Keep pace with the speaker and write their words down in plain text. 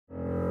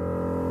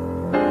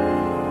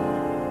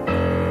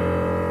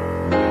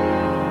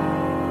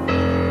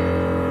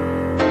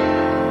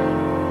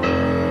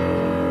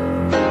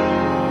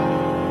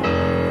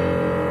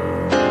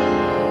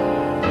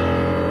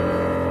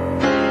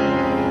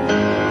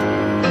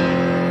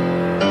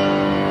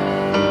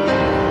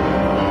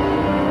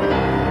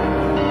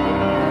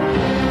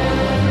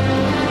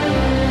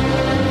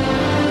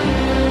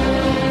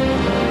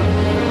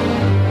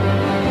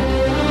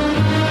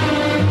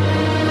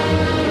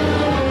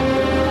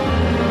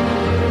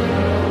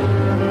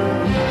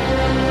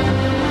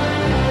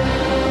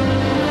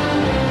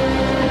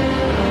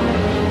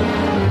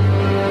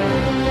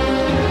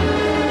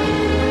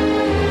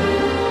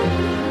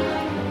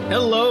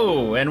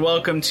and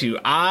welcome to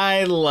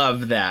I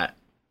Love That,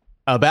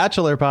 a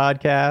Bachelor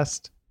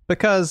podcast,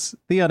 because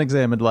the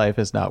unexamined life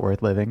is not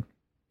worth living.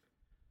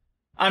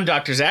 I'm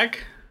Dr.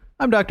 Zach.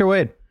 I'm Dr.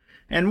 Wade.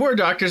 And we're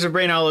doctors of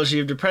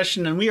brainology of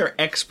depression, and we are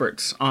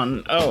experts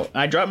on... Oh,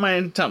 I dropped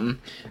my something.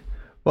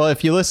 Well,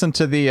 if you listen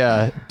to the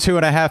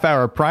 2.5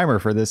 hour primer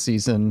for this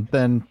season,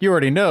 then you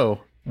already know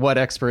what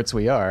experts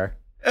we are.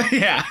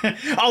 Yeah.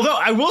 Although,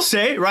 I will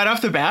say, right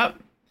off the bat,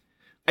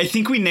 I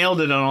think we nailed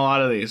it on a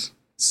lot of these.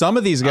 Some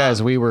of these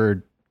guys we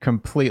were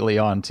completely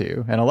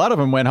onto, and a lot of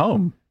them went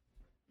home.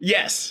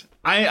 Yes.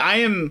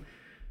 I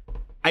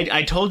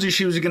told you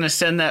she was going to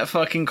send that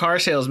fucking car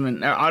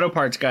salesman, auto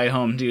parts guy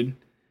home, dude.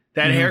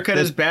 That haircut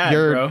is bad,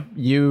 bro.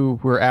 You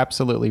were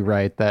absolutely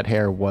right. That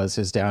hair was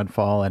his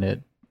downfall, and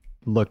it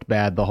looked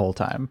bad the whole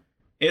time.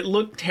 It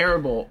looked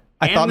terrible.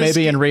 I thought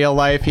maybe in real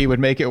life he would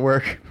make it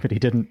work, but he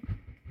didn't.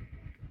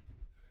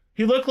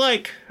 He looked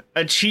like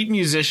a cheap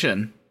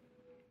musician.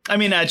 I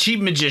mean, a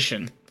cheap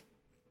magician.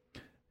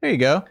 There you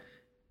go.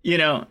 You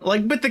know,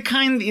 like, but the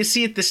kind that you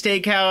see at the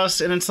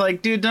steakhouse, and it's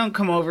like, dude, don't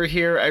come over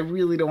here. I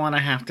really don't want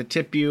to have to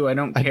tip you. I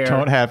don't care. I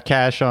don't have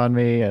cash on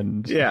me,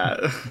 and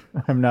yeah,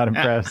 I'm not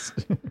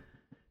impressed.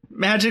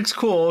 Magic's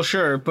cool,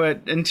 sure,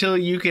 but until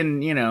you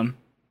can, you know,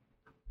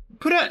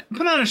 put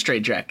on a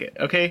straitjacket,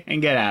 okay,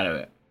 and get out of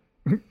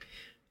it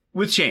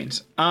with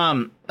chains.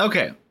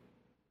 Okay.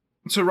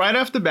 So right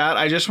off the bat,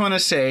 I just want to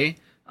say,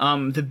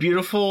 the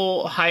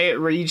beautiful Hyatt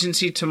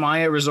Regency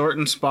Tamaya Resort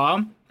and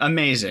Spa,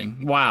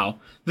 amazing. Wow.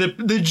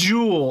 The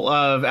jewel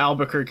of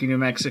Albuquerque, New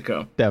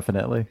Mexico.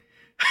 Definitely.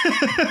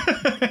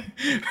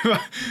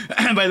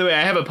 By the way,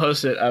 I have a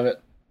post-it of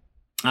it,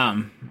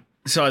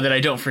 so that I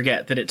don't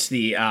forget that it's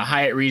the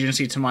Hyatt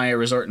Regency Tamaya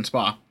Resort and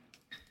Spa.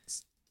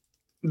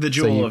 The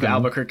jewel of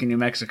Albuquerque, New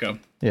Mexico.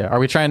 Yeah. Are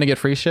we trying to get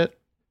free shit?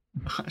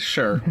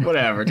 Sure.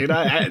 Whatever, dude.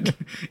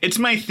 It's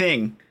my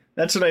thing.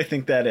 That's what I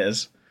think that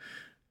is.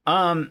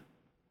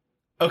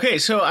 Okay,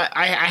 so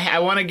I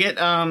want to get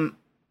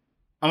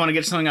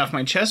something off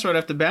my chest right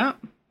off the bat.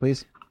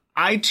 Please.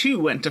 I too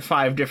went to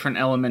 5 different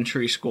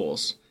elementary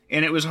schools,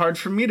 and it was hard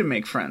for me to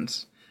make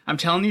friends. I'm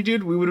telling you,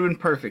 dude, we would have been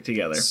perfect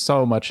together.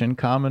 So much in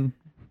common.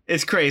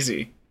 It's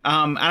crazy.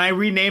 And I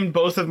renamed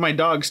both of my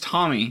dogs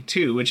Tommy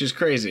too, which is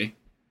crazy.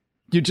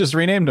 You just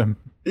renamed them.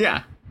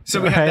 Yeah. So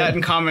we have that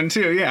in common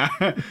too. Yeah.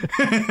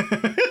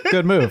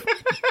 Good move.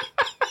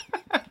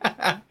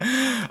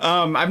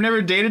 I've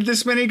never dated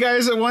this many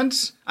guys at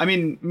once. I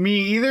mean, me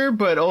either,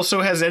 but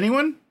also has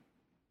anyone?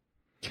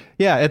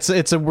 Yeah,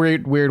 it's a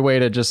weird way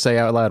to just say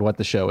out loud what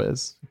the show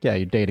is. Yeah,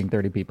 you're dating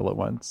 30 people at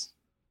once.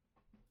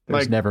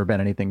 There's never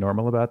been anything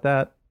normal about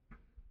that.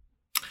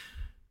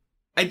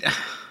 I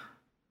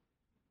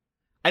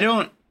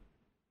don't...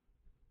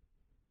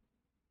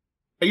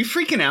 Are you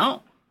freaking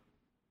out?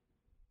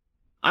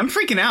 I'm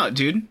freaking out,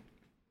 dude.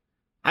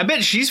 I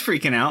bet she's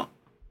freaking out.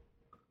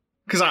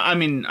 Because, I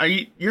mean,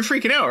 you're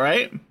freaking out,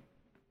 right?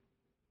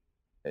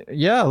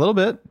 Yeah, a little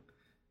bit.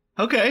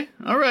 Okay,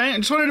 all right. I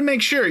just wanted to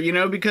make sure, you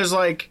know, because,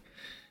 like,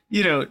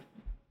 you know,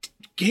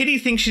 Katie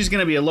thinks she's going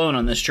to be alone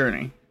on this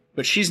journey,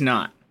 but she's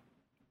not.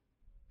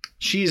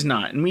 She's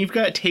not. And we've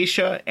got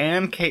Tayshia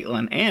and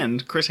Kaitlyn,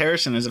 and Chris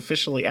Harrison is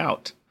officially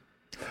out.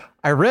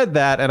 I read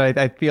that, and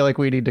I feel like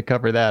we need to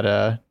cover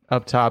that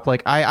up top.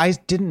 Like, I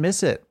didn't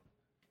miss it.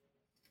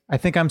 I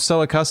think I'm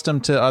so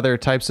accustomed to other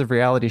types of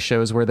reality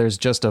shows where there's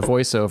just a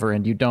voiceover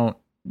and you don't,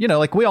 you know,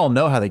 like we all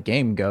know how the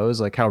game goes,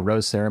 like how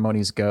rose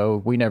ceremonies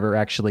go. We never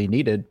actually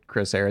needed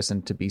Chris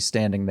Harrison to be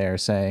standing there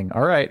saying,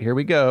 all right, here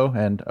we go.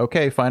 And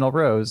okay, final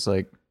rose.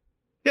 Like,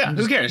 yeah,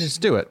 who cares?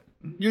 Just do it.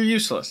 You're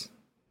useless.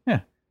 Yeah.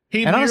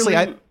 And honestly,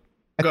 I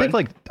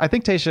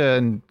think Tayshia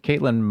and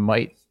Kaitlyn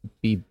might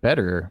be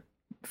better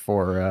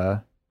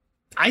for,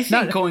 I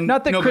think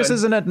not that Chris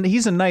isn't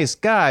he's a nice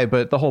guy,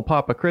 but the whole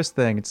Papa Chris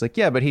thing, it's like,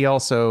 yeah, but he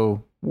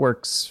also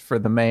works for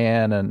the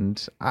man,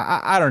 and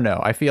I don't know.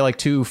 I feel like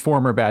 2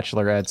 former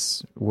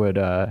bachelorettes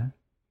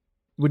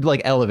would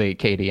like elevate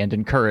Katie and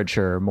encourage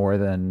her more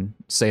than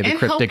say the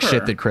cryptic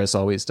shit that Chris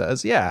always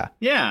does. Yeah.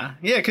 Yeah,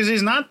 because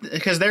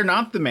they're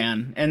not the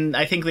man, and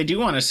I think they do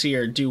want to see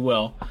her do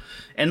well.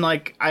 And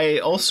like, I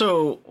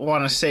also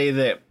want to say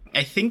that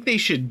I think they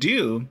should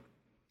do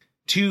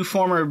 2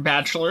 former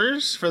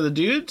bachelors for the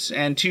dudes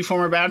and 2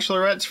 former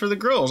bachelorettes for the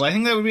girls. I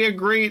think that would be a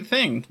great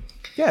thing.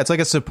 Yeah, it's like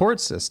a support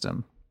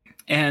system.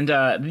 And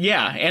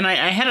and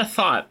I had a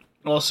thought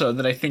also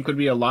that I think would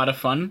be a lot of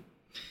fun,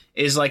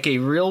 is like a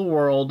real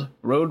world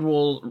road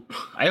rule.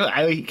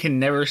 I can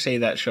never say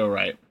that show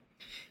right.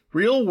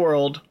 Real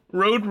world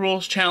road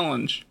rules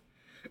challenge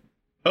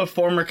of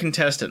former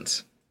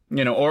contestants,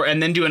 you know,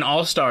 and then do an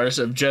all stars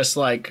of just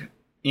like,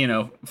 you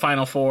know,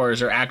 final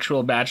fours or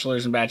actual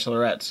bachelors and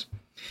bachelorettes.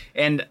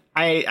 And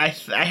I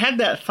had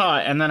that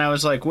thought, and then I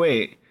was like,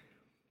 wait,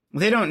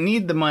 they don't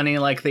need the money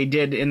like they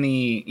did in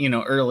the, you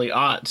know, early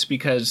aughts,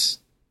 because,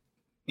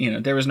 you know,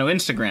 there was no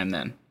Instagram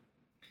then.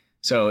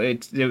 So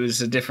it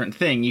was a different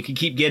thing. You could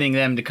keep getting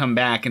them to come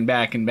back and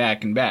back and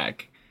back and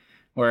back.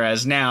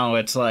 Whereas now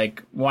it's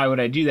like, why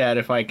would I do that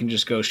if I can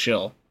just go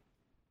shill?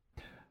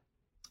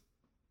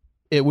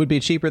 It would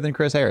be cheaper than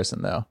Chris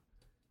Harrison, though.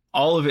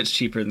 All of it's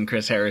cheaper than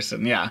Chris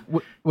Harrison, yeah.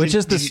 Which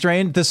is the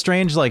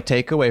strange like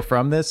takeaway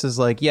from this is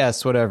like,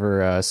 yes,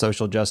 whatever,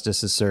 social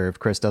justice is served.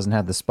 Chris doesn't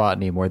have the spot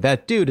anymore.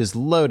 That dude is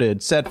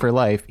loaded, set for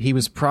life. He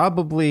was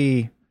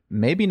probably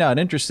maybe not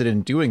interested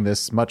in doing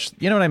this much.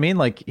 You know what I mean?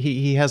 Like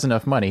he has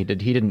enough money. He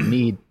didn't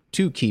need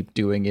to keep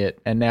doing it.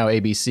 And now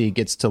ABC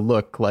gets to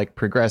look like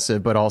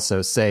progressive, but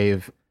also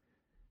save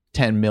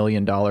 $10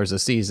 million a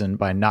season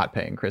by not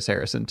paying Chris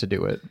Harrison to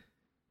do it.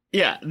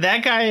 Yeah,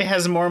 that guy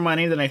has more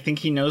money than I think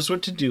he knows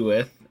what to do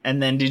with.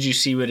 And then did you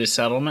see what his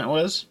settlement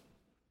was?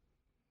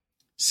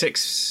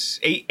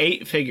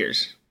 Eight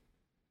figures.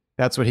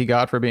 That's what he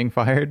got for being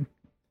fired?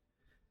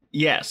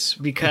 Yes,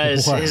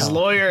 because Wow.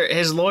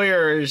 his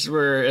lawyers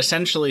were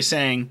essentially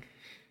saying,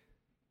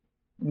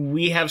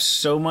 we have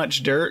so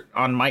much dirt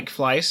on Mike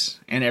Fleiss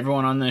and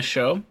everyone on this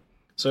show.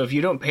 So if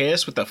you don't pay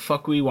us what the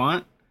fuck we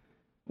want,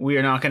 we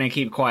are not going to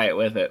keep quiet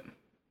with it.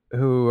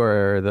 Who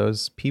are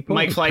those people?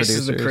 Mike Fleiss Producers?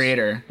 is the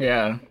creator.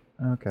 Yeah.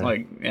 Okay.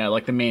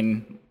 Like the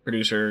main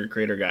producer,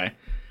 creator guy.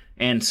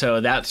 And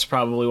so that's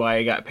probably why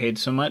I got paid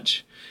so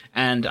much.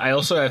 And I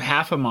also have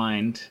half a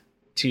mind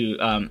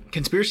to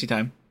conspiracy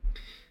time.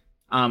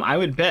 I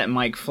would bet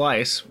Mike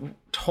Fleiss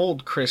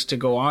told Chris to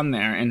go on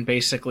there and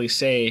basically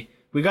say,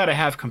 we got to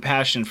have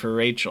compassion for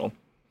Rachel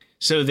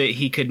so that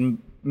he could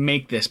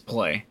make this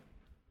play.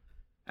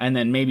 And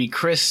then maybe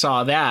Chris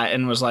saw that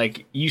and was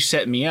like, you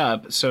set me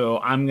up, so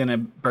I'm going to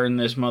burn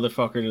this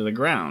motherfucker to the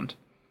ground.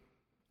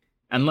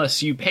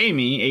 Unless you pay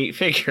me 8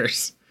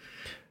 figures.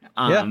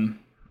 Yeah.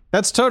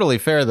 That's totally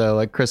fair, though.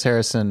 Like, Chris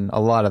Harrison,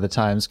 a lot of the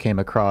times, came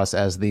across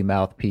as the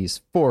mouthpiece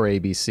for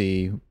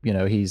ABC. You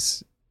know,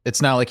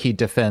 it's not like he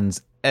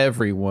defends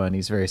everyone.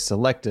 He's very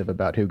selective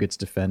about who gets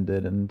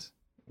defended. And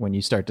when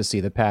you start to see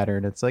the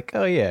pattern, it's like,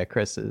 oh, yeah,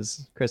 Chris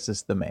is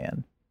the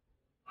man.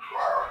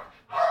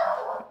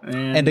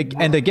 And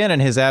again, in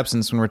his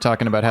absence, when we're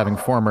talking about having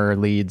former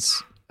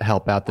leads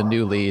help out the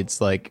new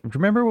leads, like,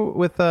 remember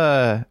with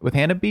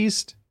Hannah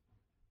Beast,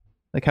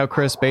 like how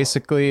Chris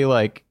basically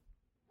like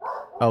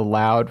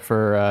allowed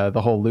for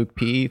the whole Luke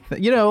P.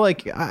 You know,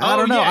 like I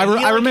don't know.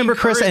 Yeah, I remember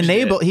Chris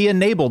encouraged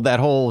enabled that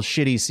whole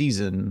shitty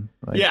season.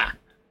 Like, yeah.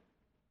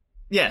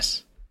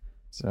 Yes.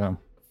 So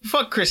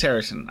fuck Chris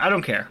Harrison. I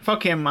don't care.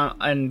 Fuck him,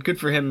 and good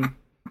for him.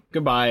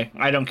 Goodbye.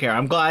 I don't care.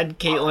 I'm glad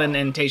Caitlin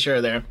and Tasha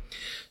are there.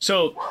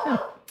 So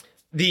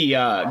the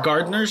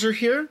gardeners are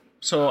here.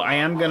 So I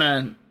am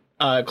gonna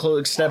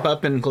step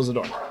up and close the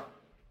door.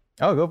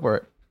 Oh, go for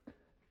it.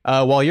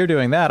 While you're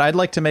doing that, I'd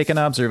like to make an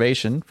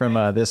observation from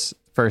this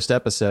first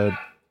episode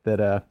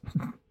that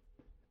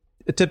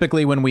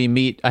typically when we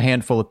meet a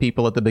handful of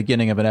people at the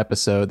beginning of an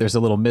episode, there's a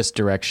little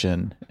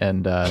misdirection.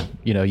 And,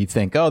 you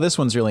think, oh, this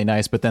one's really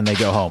nice, but then they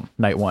go home,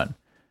 night one.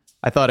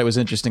 I thought it was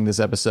interesting this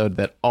episode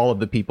that all of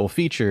the people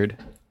featured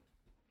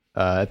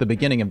at the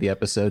beginning of the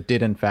episode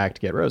did, in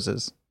fact, get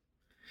roses.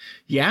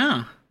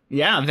 Yeah.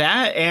 Yeah,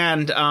 that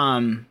and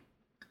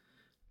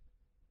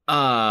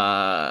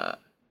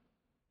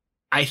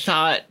I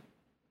thought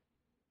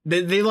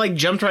they like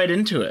jumped right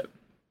into it.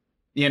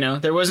 You know,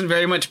 there wasn't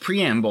very much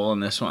preamble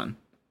in this one.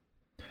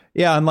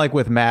 Yeah, unlike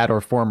with Matt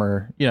or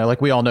former,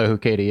 like we all know who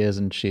Katie is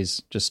and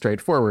she's just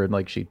straightforward.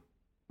 Like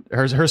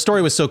her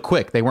story was so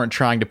quick. They weren't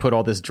trying to put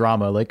all this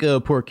drama like,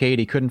 oh, poor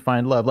Katie couldn't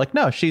find love. Like,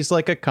 no, she's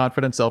like a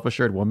confident,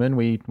 self-assured woman.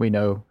 We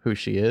know who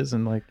she is.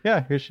 And like,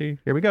 yeah,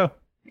 here we go.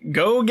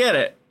 Go get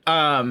it.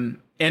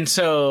 And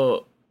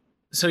so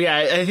yeah,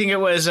 I think it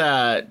was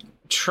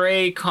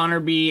Trey, Connor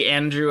B,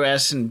 Andrew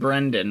S, and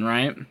Brendan,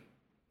 right?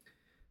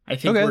 I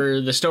think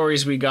were the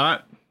stories we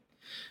got.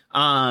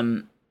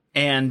 And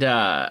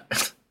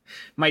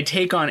my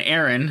take on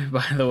Aaron,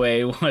 by the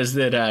way, was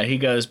that he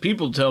goes,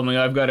 people tell me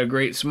I've got a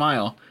great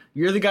smile.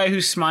 You're the guy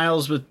who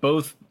smiles with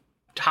both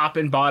top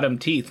and bottom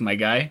teeth, my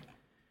guy.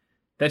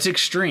 That's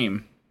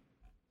extreme.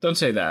 Don't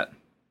say that.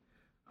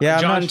 Yeah,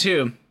 John,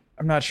 too.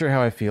 I'm not sure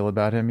how I feel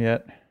about him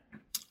yet.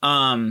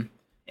 And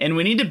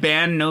we need to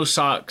ban no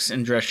socks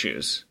and dress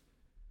shoes.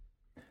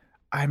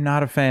 I'm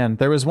not a fan.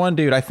 There was one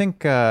dude, I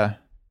think, it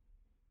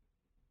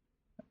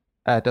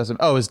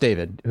was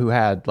David, who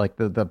had like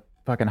the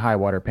fucking high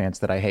water pants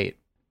that I hate.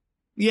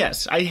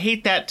 Yes, I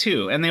hate that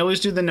too. And they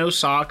always do the no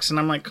socks, and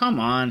I'm like, come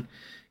on.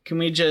 Can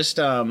we just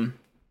not,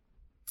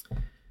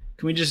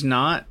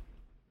 can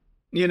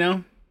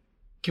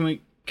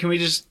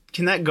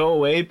that go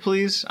away,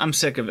 please? I'm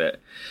sick of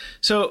it.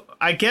 So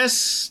I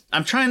guess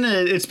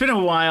it's been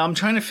a while. I'm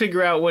trying to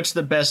figure out what's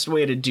the best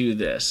way to do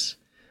this.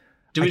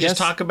 Do we just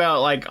talk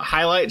about like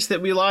highlights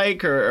that we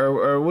like,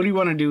 or what do you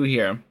want to do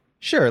here?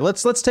 Sure.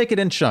 Let's take it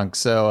in chunks.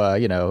 So,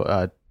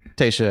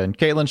 Tasha and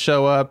Caitlin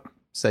show up,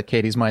 set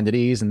Katie's mind at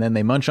ease, and then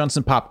they munch on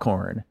some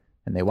popcorn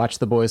and they watch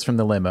the boys from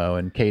the limo,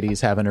 and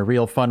Katie's having a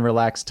real fun,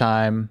 relaxed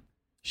time.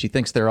 She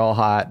thinks they're all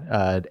hot.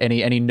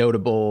 Any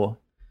notable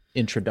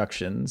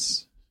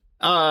introductions?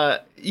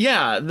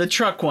 Yeah, the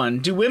truck one.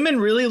 Do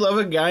women really love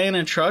a guy in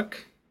a truck?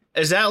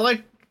 Is that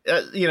like,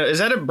 is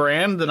that a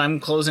brand that I'm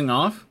closing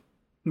off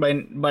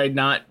by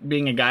not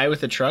being a guy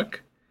with a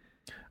truck?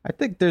 I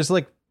think there's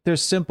like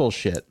there's simple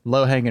shit,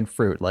 low hanging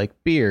fruit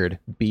like beard,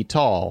 be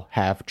tall,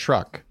 have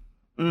truck,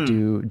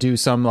 do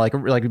some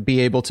like be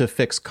able to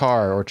fix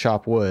car or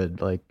chop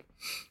wood, like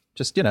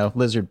just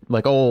lizard,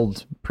 like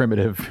old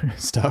primitive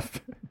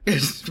stuff.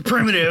 It's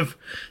primitive.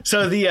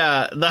 So the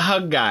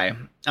hug guy,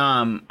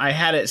 I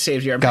had it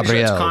saved here. I'm pretty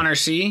sure it's Connor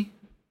C.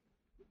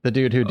 The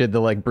dude who did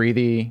the like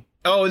breathy.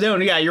 Oh no,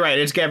 yeah, you're right.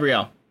 It's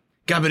Gabriel.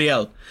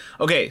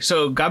 Okay,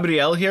 so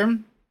Gabriel here.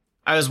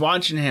 I was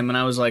watching him and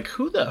I was like,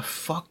 who the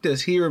fuck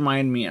does he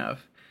remind me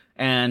of?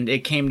 And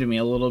it came to me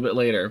a little bit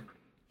later.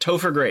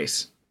 Topher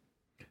Grace.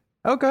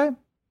 Okay.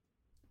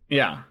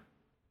 Yeah.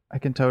 I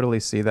can totally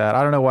see that.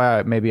 I don't know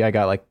why. Maybe I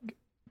got like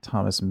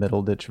Thomas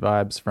Middleditch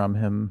vibes from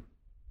him.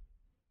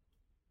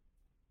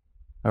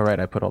 All right,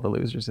 I put all the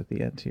losers at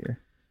the end here.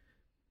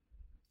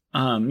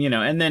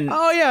 And then.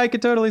 Oh yeah, I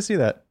could totally see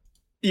that.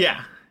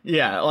 Yeah.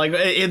 Yeah, like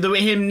the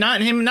way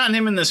not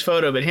him in this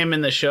photo, but him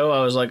in the show.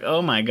 I was like,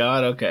 oh my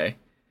god, okay.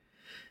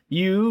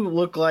 You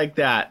look like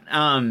that.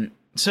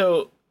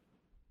 So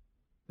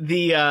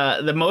the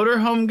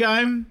motorhome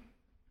guy,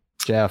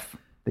 Jeff,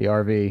 the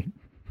RV.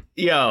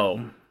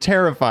 Yo,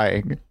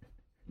 terrifying.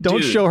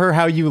 Don't show her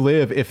how you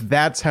live if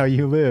that's how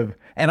you live.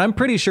 And I'm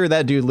pretty sure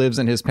that dude lives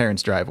in his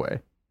parents'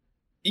 driveway.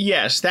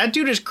 Yes, that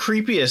dude is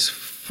creepy as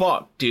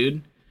fuck,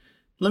 dude.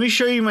 Let me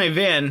show you my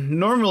van.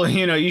 Normally,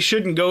 you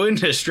shouldn't go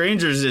into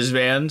strangers'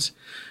 vans.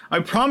 I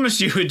promise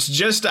you it's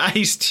just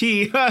iced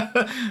tea.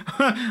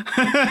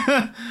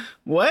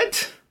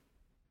 What?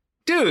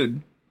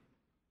 Dude.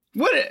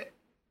 What?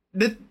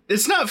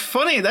 It's not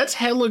funny. That's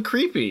hella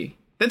creepy.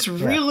 That's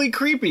really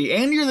creepy.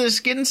 And you're the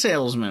skin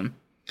salesman.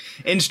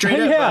 And straight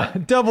up.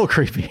 Yeah, double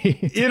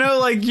creepy.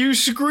 Like you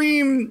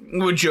scream,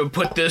 would you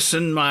put this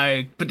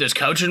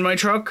couch in my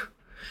truck?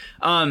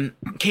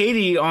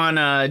 Katie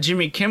on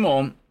Jimmy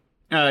Kimmel,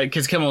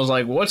 because Kimmel was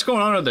like, what's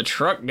going on with the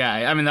truck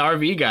guy? I mean, the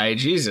RV guy,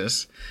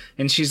 Jesus.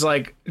 And she's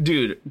like,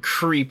 dude,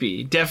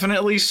 creepy.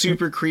 Definitely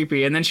super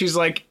creepy. And then she's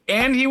like,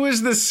 and he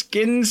was the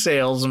skin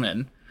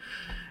salesman.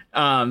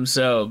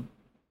 So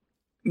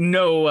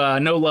no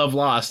love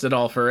lost at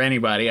all for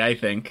anybody, I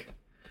think.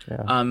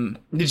 Yeah.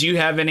 Did you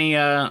have any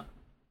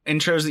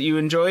intros that you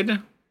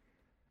enjoyed?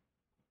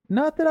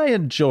 Not that I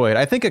enjoyed.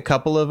 I think a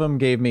couple of them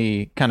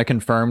kind of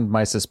confirmed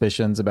my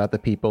suspicions about the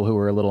people who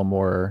were a little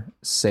more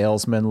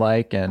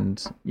salesman-like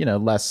and,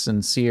 less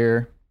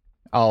sincere.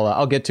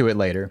 I'll get to it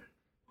later.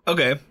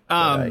 Okay.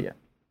 Yeah.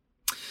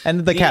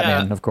 And the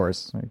Catman, of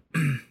course.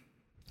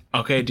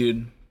 Okay,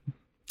 dude.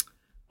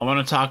 I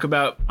want to talk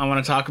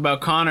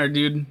about Connor,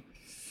 dude.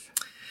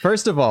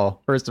 First of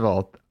all,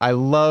 I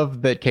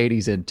love that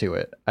Katie's into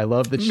it. I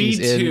love that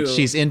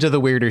she's into the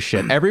weirder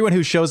shit. Everyone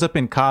who shows up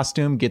in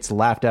costume gets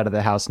laughed out of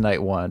the house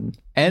night one.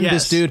 And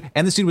this dude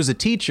was a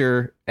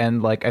teacher,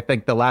 and like I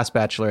think the last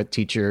Bachelorette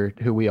teacher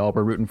who we all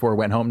were rooting for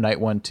went home night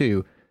one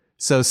too.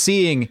 So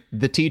seeing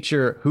the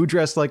teacher who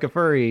dressed like a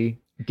furry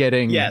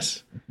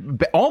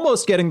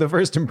almost getting the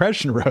first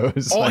impression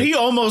rose. Oh, he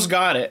almost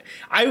got it.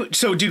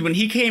 Dude,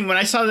 when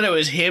I saw that it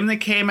was him that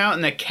came out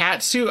in the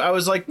cat suit, I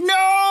was like,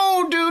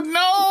 no, dude,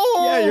 no.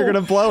 Yeah, you're gonna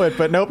blow it,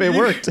 but nope, it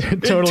worked.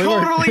 It totally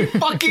worked.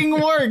 Fucking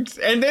worked.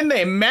 And then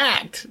they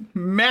macked.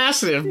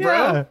 Massive, bro.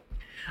 Yeah.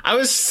 I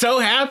was so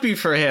happy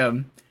for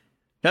him.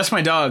 That's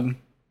my dog.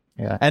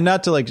 Yeah, and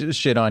not to like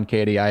shit on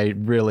Katie, I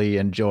really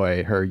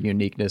enjoy her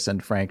uniqueness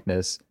and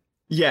frankness.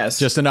 Yes.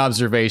 Just an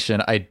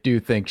observation. I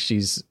do think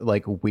she's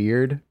like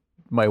weird.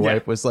 My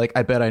wife was like,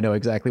 I bet I know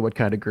exactly what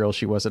kind of girl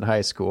she was in high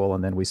school.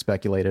 And then we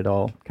speculated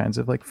all kinds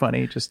of like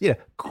funny, just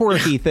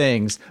quirky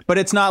things. But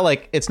it's not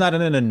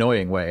in an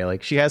annoying way.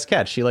 Like she has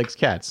cats. She likes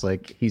cats.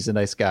 Like he's a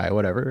nice guy,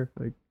 whatever.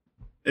 Like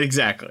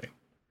exactly.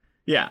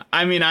 Yeah.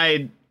 I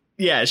mean,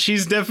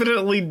 she's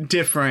definitely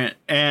different.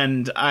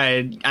 And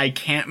I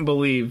can't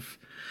believe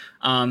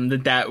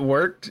that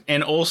worked.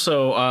 And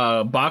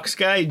also box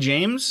guy,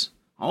 James.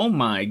 Oh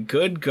my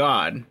good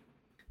God.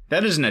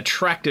 That is an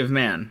attractive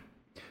man.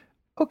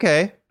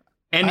 Okay.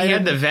 And he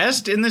had the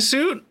vest in the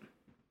suit?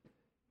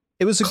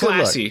 It was a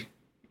classy. Good look.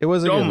 It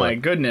was a good look. Oh my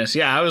goodness.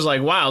 Yeah, I was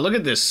like, wow, look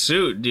at this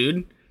suit,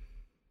 dude.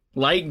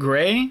 Light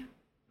gray,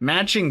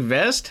 matching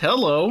vest.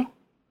 Hello.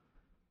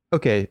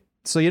 Okay.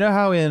 So you know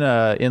how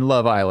in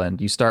Love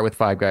Island, you start with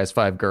 5 guys,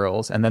 5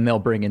 girls, and then they'll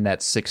bring in that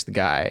 6th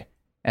guy.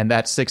 And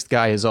that 6th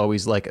guy is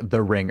always like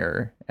the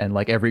ringer. And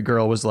like every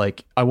girl was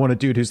like, I want a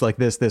dude who's like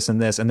this, this,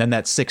 and this. And then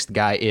that 6th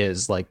guy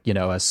is like, a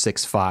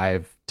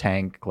 6'5"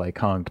 tank, like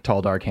hunk,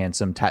 tall, dark,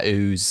 handsome,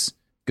 tattoos,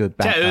 good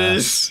back.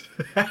 Tattoos.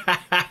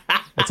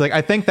 It's like,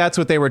 I think that's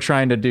what they were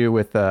trying to do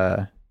with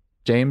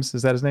James.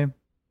 Is that his name?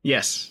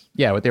 Yes.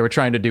 Yeah, what they were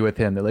trying to do with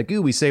him. They're like,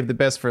 ooh, we saved the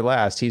best for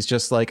last. He's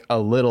just like a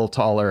little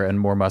taller and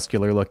more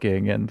muscular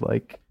looking and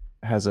like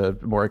has a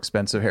more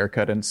expensive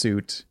haircut and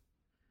suit.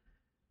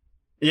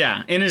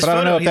 Yeah, in his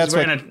photo, he's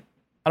wearing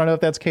I don't know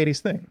if that's Katie's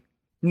thing.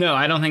 No,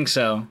 I don't think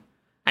so.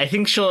 I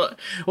think she'll...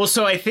 Well,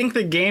 so I think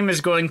the game is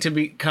going to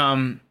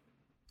become...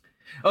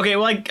 Okay,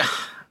 well,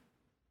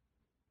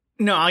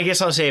 no, I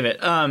guess I'll save it.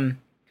 I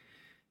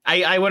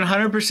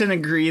 100%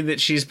 agree that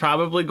she's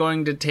probably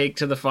going to take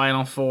to the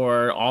Final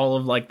Four all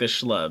of, like, the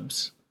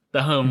schlubs.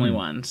 the homely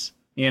ones.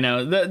 You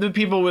know, the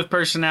people with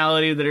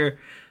personality that are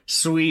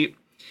sweet.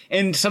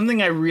 And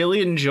something I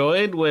really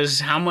enjoyed was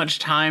how much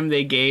time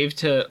they gave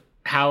to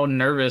how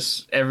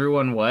nervous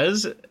everyone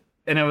was.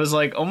 And I was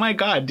like, oh my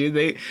God,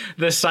 dude,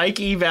 the psych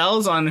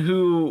evals on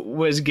who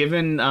was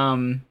given,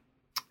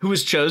 who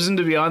was chosen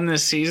to be on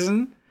this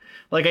season.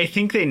 Like, I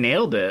think they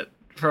nailed it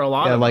for a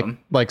lot of them.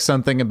 Like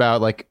something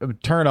about like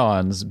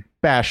turn-ons,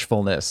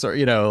 bashfulness, or,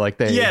 you know, like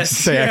they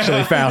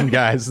actually found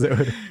guys that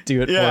would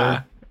do it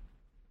for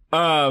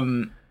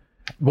them.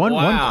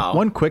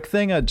 One quick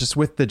thing, just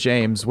with the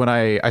James, when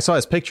I saw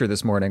his picture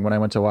this morning when I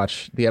went to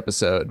watch the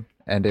episode,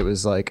 and it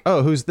was like,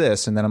 oh, who's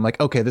this? And then I'm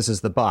like, okay, this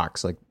is the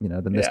box, like, you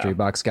know, the mystery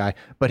box guy.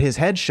 But his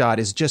headshot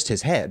is just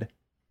his head.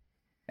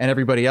 And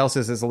everybody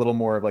else's is a little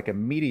more of like a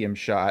medium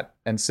shot.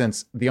 And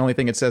since the only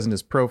thing it says in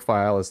his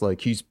profile is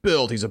like, he's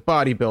built, he's a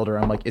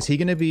bodybuilder, I'm like, is he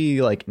going to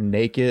be like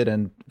naked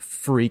and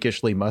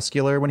freakishly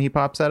muscular when he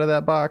pops out of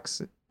that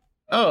box?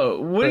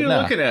 Oh, what are you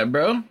looking at,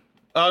 bro?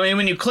 I mean,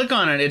 when you click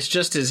on it, it's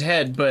just his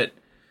head, but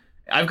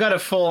I've got a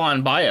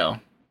full-on bio.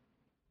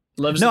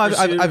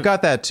 I've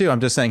got that too.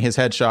 I'm just saying his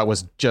headshot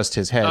was just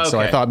his head. Okay. So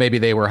I thought maybe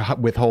they were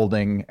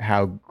withholding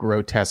how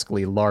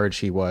grotesquely large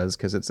he was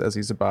because it says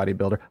he's a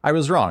bodybuilder. I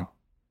was wrong.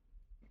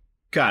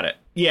 Got it.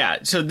 Yeah.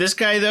 So this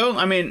guy, though,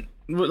 I mean,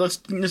 let's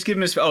give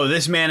him his... Oh,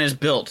 this man is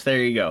built.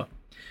 There you go.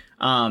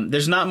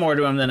 There's not more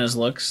to him than his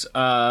looks.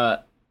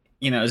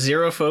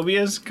 Zero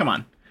phobias? Come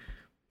on.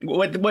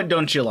 What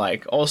don't you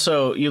like?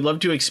 Also, you love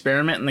to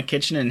experiment in the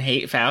kitchen and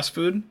hate fast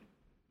food?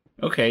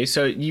 Okay,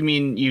 so you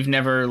mean you've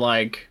never,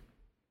 like,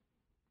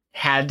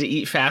 had to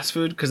eat fast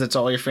food because it's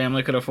all your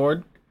family could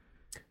afford?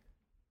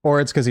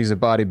 Or it's because he's a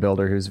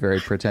bodybuilder who's very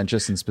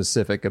pretentious and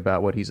specific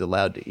about what he's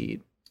allowed to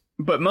eat.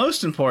 But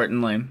most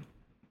importantly,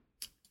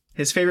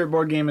 his favorite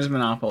board game is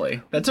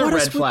Monopoly. That's a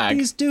red flag. What is with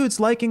these dudes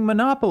liking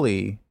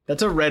Monopoly?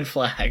 That's a red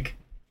flag.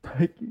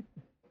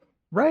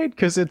 Right?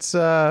 Because it's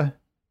an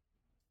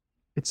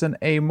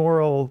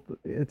amoral...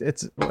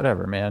 It's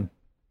whatever, man.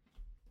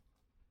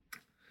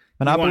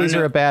 Monopolies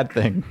are a bad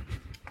thing.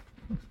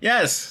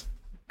 Yes.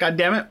 God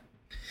damn it.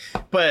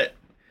 But,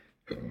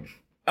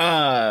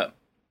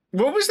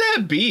 what was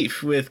that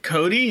beef with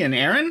Cody and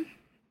Aaron?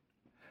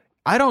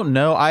 I don't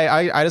know.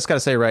 I just got to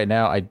say right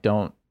now, I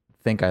don't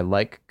think I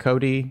like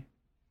Cody.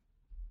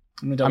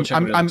 I'm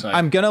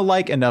going to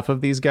like enough of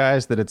these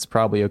guys that it's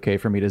probably okay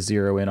for me to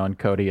zero in on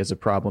Cody as a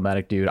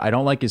problematic dude. I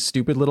don't like his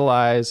stupid little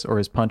eyes or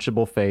his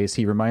punchable face.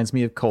 He reminds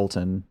me of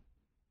Colton.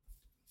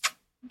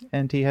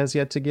 And he has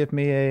yet to give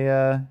me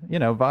a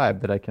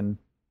vibe that I can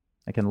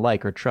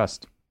like or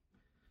trust.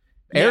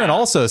 Yeah. Aaron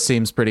also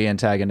seems pretty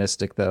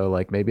antagonistic though.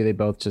 Like maybe they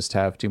both just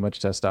have too much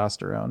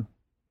testosterone.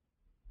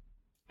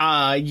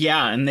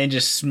 Yeah, and they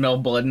just smell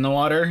blood in the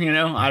water, you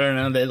know? I don't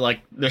know.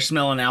 They're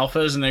smelling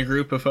alphas in a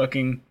group of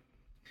fucking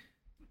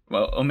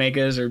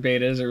omegas or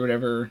betas or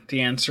whatever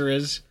the answer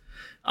is.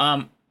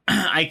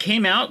 I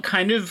came out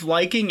kind of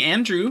liking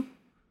Andrew.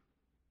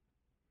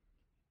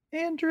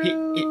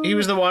 He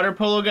was the water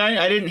polo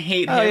guy. I didn't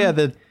hate him. Oh yeah,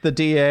 the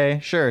DA.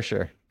 Sure.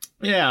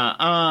 Yeah.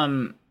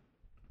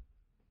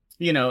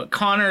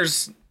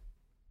 Connor's,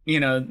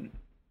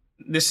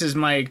 this is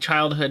my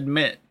childhood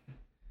mitt.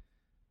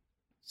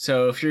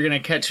 So if you're going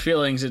to catch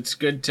feelings, it's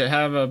good to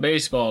have a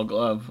baseball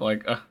glove.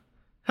 Like,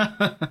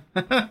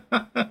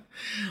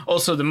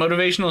 Also, the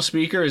motivational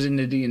speaker is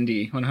into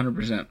D&D,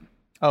 100%.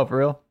 Oh, for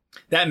real?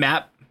 That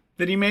map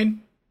that he made?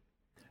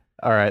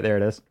 All right, there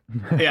it is.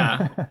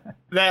 Yeah.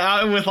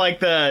 That with like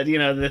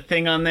the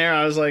thing on there,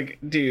 I was like,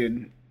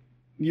 dude,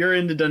 you're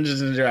into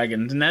Dungeons and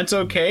Dragons, and that's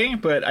okay,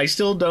 but I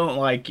still don't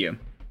like you.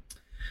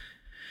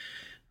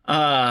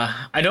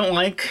 I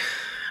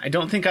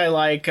don't think I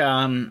like,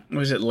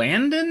 was it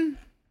Landon?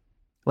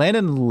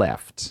 Landon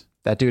left.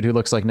 That dude who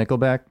looks like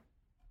Nickelback?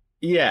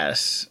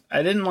 Yes.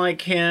 I didn't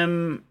like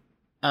him.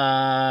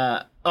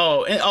 This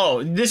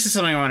is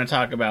something I want to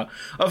talk about.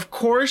 Of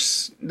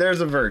course,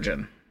 there's a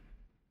virgin.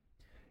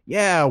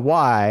 Yeah,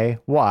 why?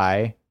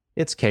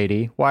 It's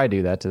Katie. Why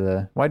do that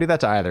to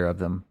either of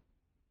them?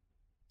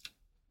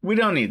 We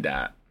don't need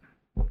that.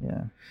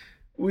 Yeah.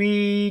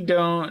 We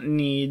don't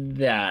need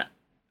that.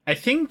 I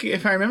think,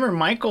 if I remember,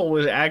 Michael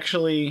was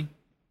actually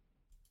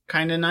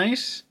kind of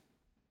nice.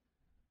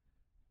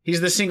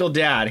 He's the single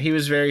dad. He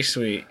was very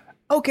sweet.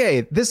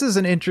 Okay, this is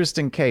an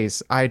interesting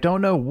case. I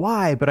don't know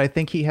why, but I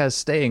think he has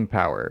staying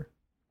power.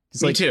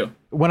 Me too.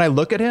 When I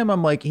look at him,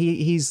 I'm like,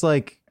 he's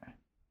like,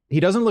 he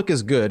doesn't look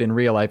as good in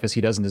real life as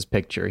he does in his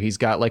picture. He's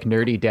got like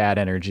nerdy dad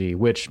energy,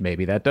 which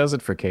maybe that does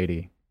it for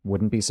Katie.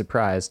 Wouldn't be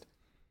surprised.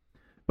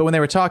 But when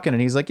they were talking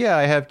and he's like, yeah,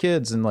 I have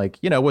kids, and like,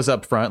 was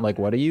up front, like,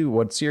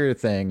 what's your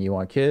thing? You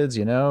want kids,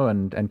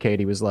 And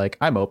Katie was like,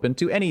 I'm open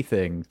to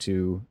anything,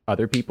 to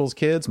other people's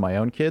kids, my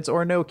own kids,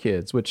 or no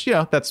kids, which,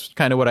 that's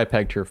kind of what I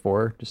pegged her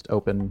for. Just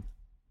open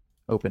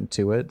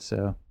to it.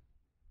 So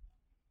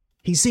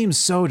he seems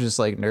so just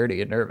like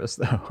nerdy and nervous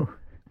though.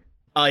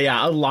 Oh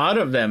yeah, a lot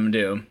of them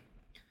do.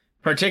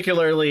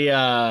 Particularly,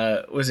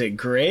 was it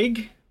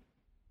Greg?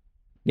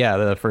 Yeah,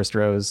 the first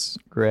row's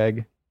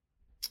Greg.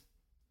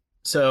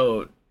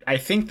 So I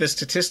think the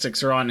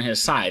statistics are on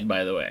his side,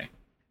 by the way.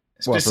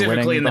 What, for winning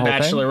Specifically in The the whole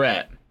thing?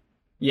 Bachelorette.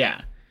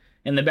 Yeah.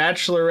 In The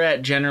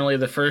Bachelorette, generally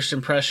the first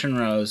impression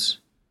rose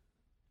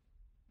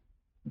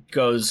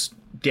goes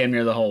damn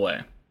near the whole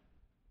way.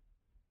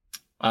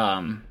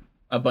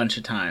 A bunch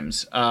of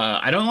times.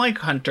 I don't like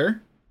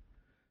Hunter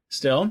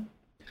still.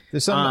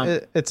 There's some.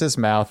 It's his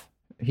mouth.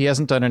 He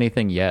hasn't done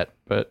anything yet,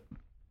 but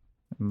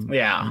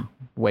Yeah.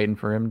 waiting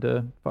for him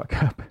to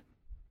fuck up.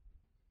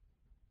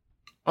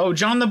 Oh,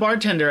 John the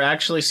bartender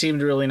actually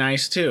seemed really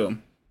nice too.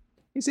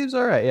 He seems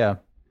all right. Yeah.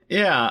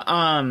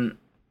 Yeah.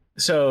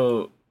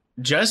 So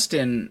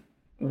Justin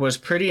was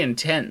pretty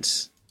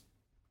intense.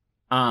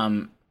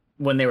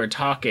 When they were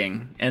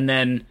talking, and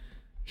then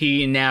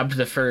he nabbed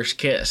the first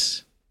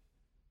kiss.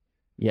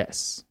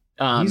 Yes.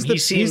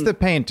 He's He's the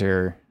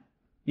painter.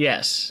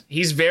 Yes,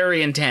 he's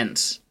very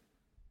intense.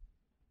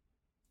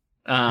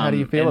 How do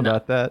you feel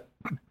about that?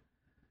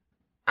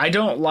 I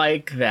don't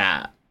like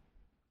that.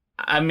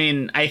 I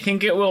mean, I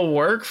think it will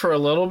work for a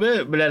little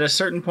bit, but at a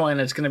certain point,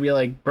 it's going to be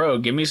like, bro,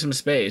 give me some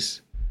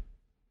space.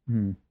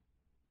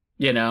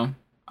 You know?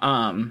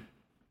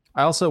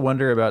 I also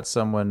wonder about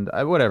someone,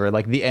 whatever,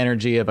 like the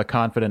energy of a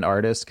confident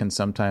artist can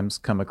sometimes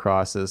come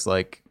across as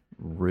like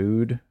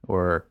rude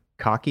or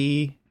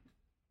cocky.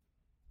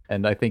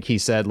 And I think he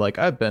said, like,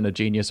 I've been a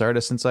genius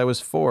artist since I was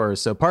 4.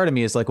 So part of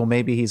me is like, well,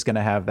 maybe he's going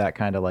to have that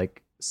kind of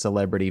like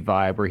celebrity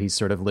vibe where he's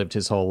sort of lived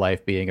his whole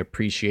life being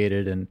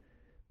appreciated and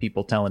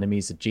people telling him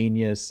he's a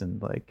genius,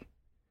 and like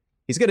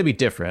he's going to be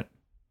different.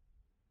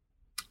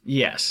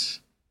 Yes.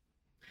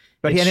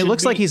 But it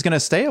looks like he's going to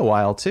stay a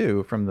while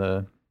too from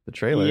the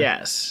trailer.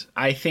 Yes,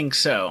 I think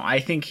so. I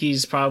think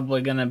he's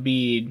probably going to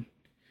be,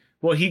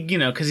 well,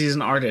 because he's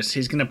an artist,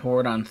 he's going to pour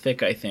it on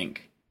thick, I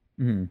think.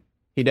 Mm-hmm.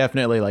 He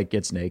definitely like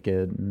gets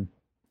naked and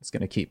is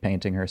going to keep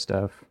painting her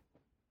stuff.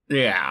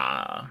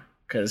 Yeah,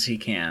 because he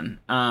can.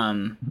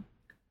 Did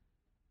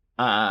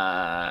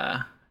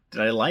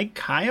I like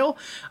Kyle?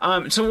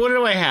 So what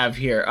do I have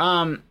here?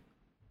 I'm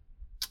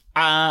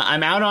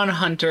out on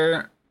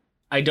Hunter.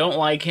 I don't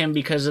like him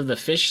because of the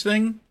fish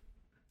thing.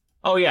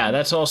 Oh yeah,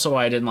 that's also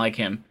why I didn't like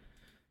him.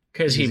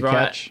 Because he brought...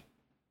 catch.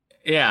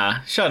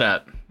 Yeah, shut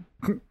up.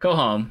 Go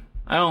home.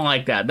 I don't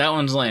like that. That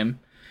one's lame.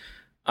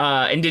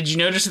 And did you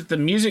notice that the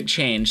music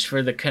changed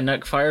for the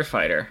Canuck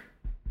firefighter?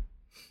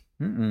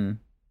 Mm-mm.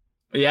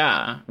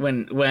 Yeah,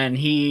 when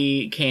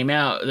he came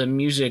out, the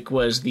music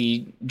was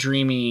the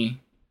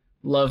dreamy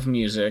love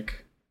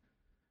music.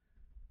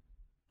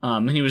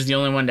 And he was the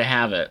only one to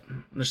have it.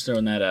 Just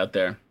throwing that out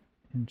there.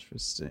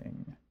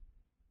 Interesting.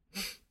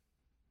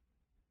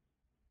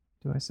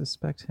 Do I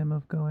suspect him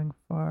of going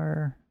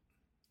far?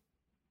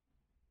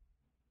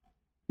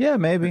 Yeah,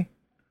 maybe.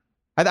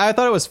 I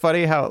thought it was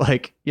funny how,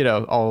 like, you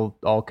know,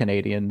 all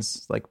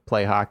Canadians like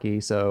play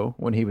hockey. So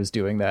when he was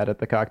doing that at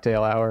the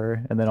cocktail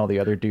hour, and then all the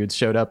other dudes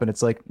showed up, and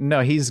it's like,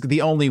 no, he's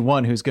the only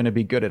one who's going to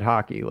be good at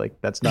hockey. Like,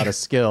 that's not a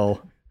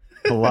skill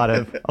a lot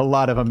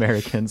of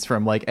Americans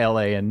from like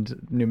LA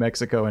and New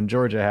Mexico and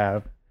Georgia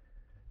have.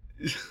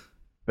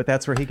 But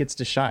that's where he gets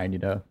to shine. You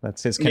know,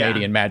 that's his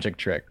Canadian magic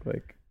trick.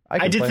 Like,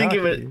 I did think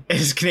it was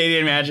his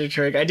Canadian magic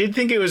trick. I did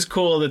think it was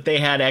cool that they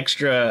had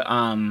extra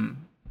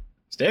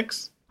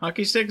sticks.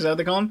 Hockey sticks, is that what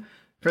they call them?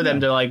 For them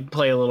to like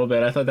play a little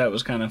bit. I thought that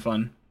was kind of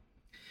fun.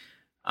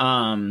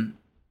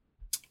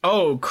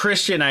 Oh,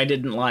 Christian I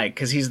didn't like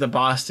because he's the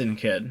Boston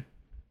kid.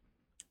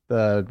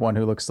 The one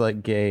who looks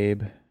like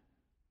Gabe.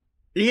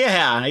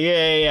 Yeah.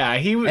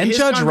 And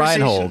Judge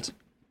Reinhold.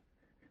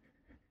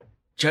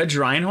 Judge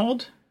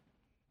Reinhold?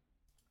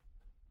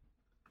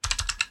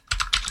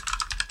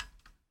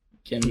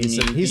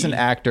 He's an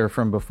actor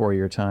from before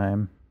your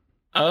time.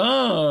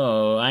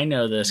 Oh, I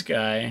know this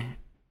guy.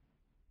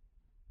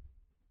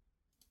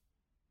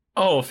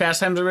 Oh, Fast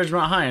Times at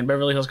Ridgemont High and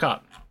Beverly Hills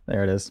Cop.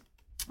 There it is.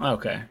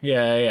 Okay.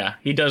 Yeah.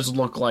 He does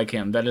look like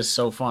him. That is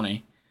so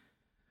funny.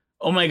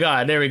 Oh my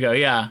god, there we go.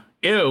 Yeah.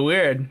 Ew,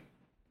 weird.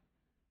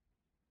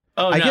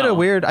 Oh, I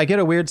get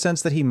a weird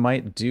sense that he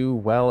might do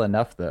well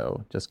enough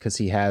though, just because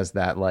he has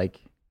that like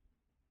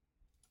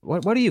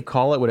what do you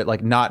call it? Would it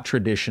like not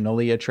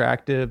traditionally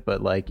attractive,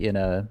 but like in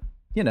a,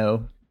 you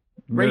know,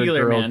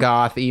 regular girl, man,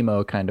 goth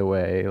emo kind of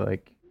way,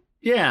 like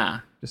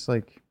just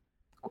like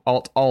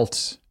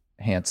alt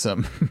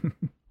handsome.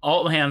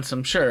 Alt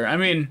handsome, sure. I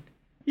mean,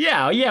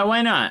 yeah,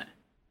 why not?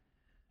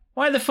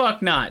 Why the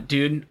fuck not,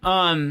 dude?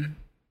 How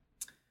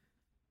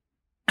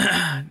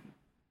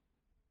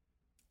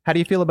do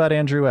you feel about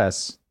Andrew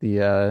S.,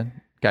 the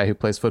guy who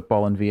plays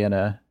football in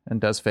Vienna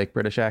and does fake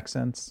British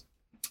accents?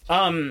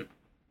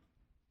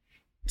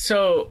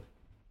 So,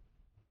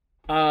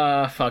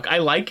 fuck, I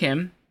like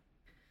him.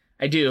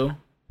 I do.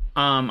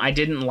 I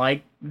didn't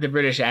like the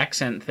British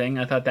accent thing.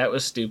 I thought that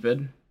was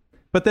stupid.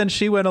 But then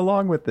she went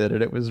along with it,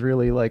 and it was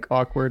really, like,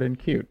 awkward and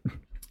cute.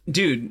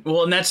 Dude,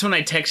 well, and that's when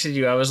I texted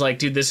you. I was like,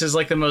 dude, this is,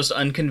 like, the most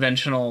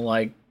unconventional,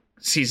 like,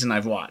 season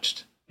I've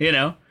watched. You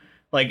know?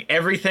 Like,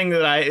 everything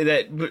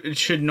that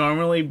should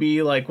normally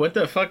be, like, what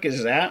the fuck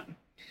is that?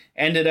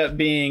 Ended up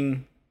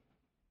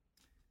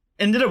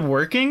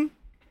working.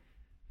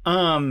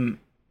 But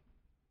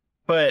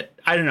But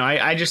I don't know.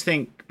 I just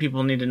think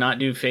people need to not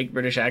do fake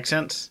British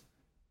accents.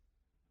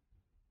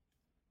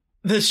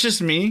 That's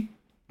just me.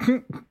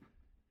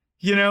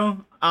 You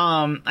know,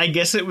 I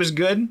guess it was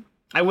good.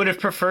 I would have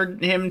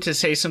preferred him to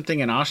say something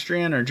in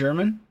Austrian or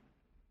German.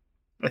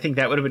 I think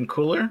that would have been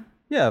cooler.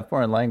 Yeah,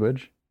 foreign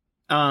language.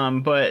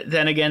 But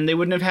then again, they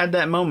wouldn't have had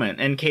that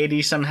moment, and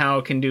Katie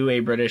somehow can do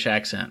a British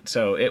accent,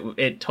 so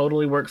it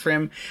totally worked for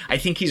him. I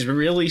think he's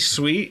really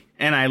sweet,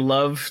 and I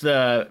love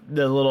the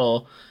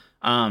little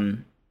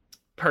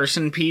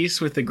person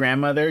piece with the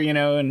grandmother, you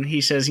know, and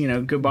he says, you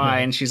know, goodbye,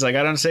 and she's like,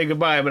 I don't say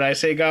goodbye, but I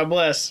say God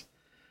bless.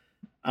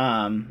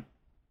 And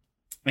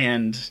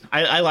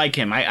I like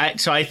him.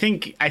 So I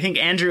think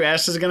Andrew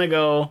S is gonna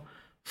go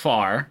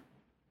far.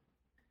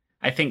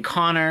 I think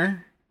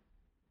Connor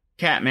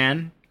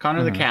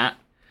the cat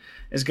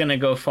is gonna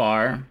go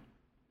far.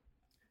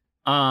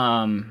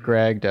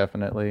 Greg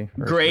definitely.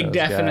 Greg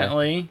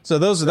definitely. Guy. So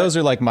those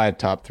are like my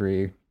top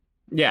 3.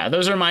 Yeah,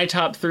 those are my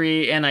top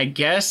 3, and I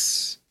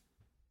guess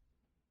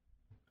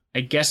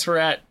we're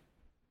at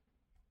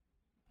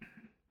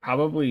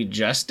probably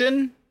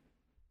Justin.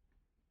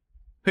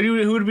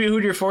 Who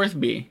would your 4th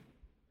be?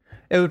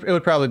 It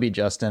would probably be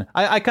Justin.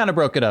 I kind of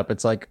broke it up.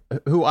 It's like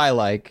who I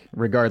like,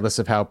 regardless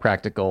of how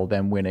practical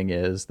them winning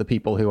is. The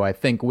people who I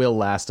think will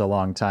last a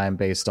long time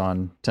based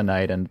on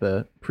tonight and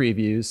the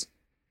previews.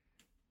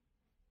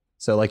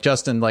 So like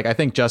Justin, like I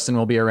think Justin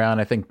will be around.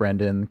 I think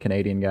Brendan,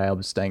 Canadian guy,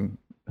 he'll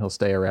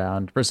stay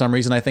around. For some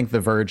reason, I think the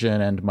Virgin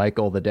and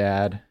Michael, the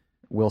dad,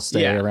 will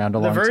stay around a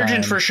long time. The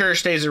Virgin for sure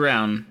stays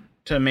around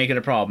to make it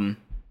a problem.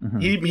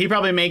 Mm-hmm. He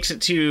probably makes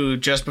it to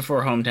just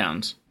before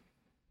Hometowns.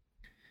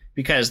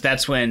 Because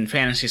that's when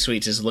Fantasy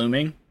Suites is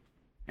looming,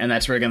 and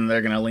that's where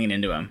they're gonna lean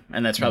into him,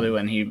 and that's probably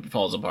when he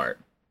falls apart.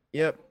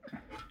 Yep,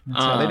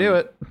 that's how they do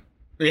it.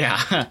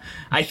 Yeah,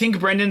 I think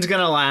Brendan's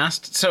gonna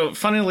last. So,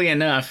 funnily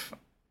enough,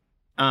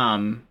 let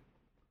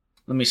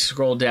me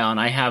scroll down.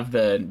 I have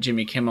the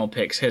Jimmy Kimmel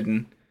picks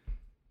hidden.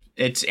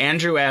 It's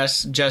Andrew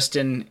S,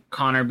 Justin,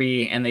 Connor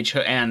B, and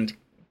and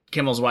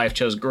Kimmel's wife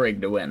chose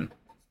Greg to win.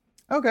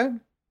 Okay.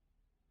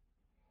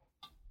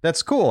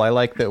 That's cool. I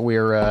like that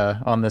we're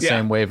on the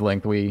same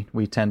wavelength. We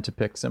tend to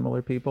pick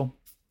similar people.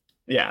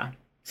 Yeah.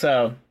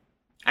 So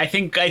I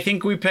think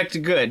we picked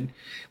good.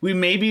 We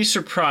may be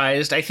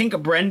surprised. I do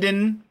think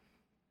Brendan's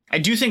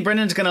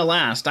gonna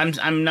last. I'm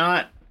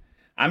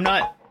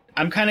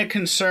kind of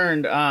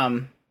concerned.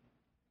 I'm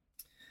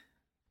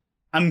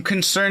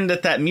concerned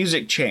that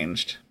music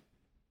changed.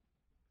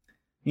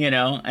 You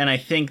know, and I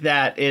think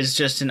that is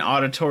just an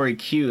auditory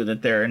cue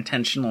that they're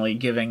intentionally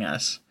giving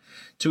us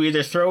to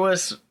either throw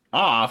us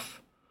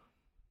off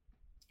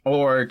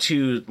or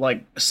to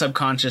like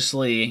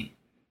subconsciously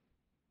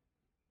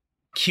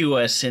cue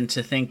us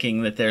into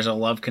thinking that there's a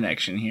love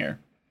connection here.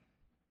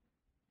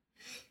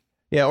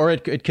 Yeah, or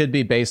it could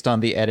be based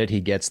on the edit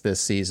he gets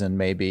this season.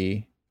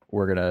 Maybe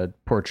we're gonna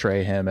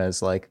portray him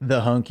as like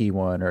the hunky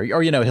one, or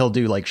you know, he'll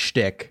do like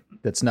shtick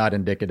that's not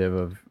indicative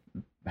of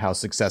how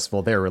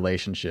successful their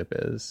relationship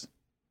is.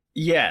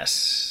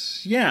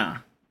 Yes. Yeah.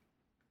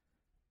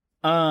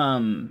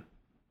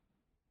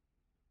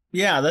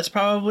 Yeah, that's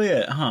probably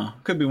it, huh?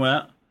 Could be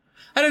what?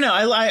 I don't know.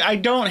 I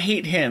don't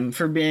hate him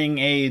for being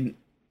a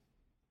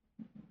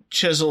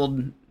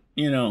chiseled,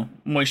 you know,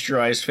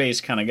 moisturized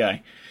face kind of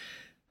guy.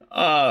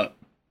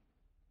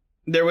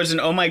 There was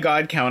an oh my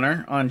god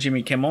counter on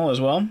Jimmy Kimmel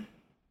as well. Do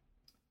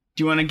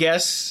you want to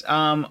guess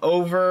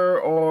over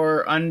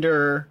or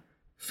under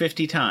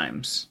 50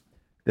 times?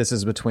 This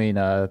is between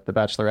the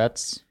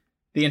Bachelorettes?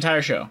 The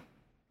entire show.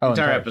 Oh,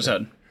 entire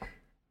episode.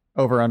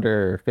 Over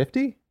under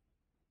 50?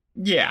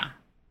 Yeah.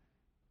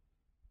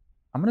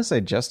 I'm going to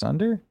say just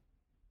under.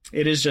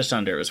 It is just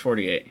under. It was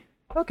 48.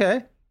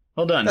 Okay.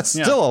 Well done. That's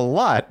still a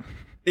lot.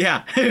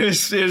 Yeah, it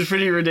was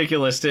pretty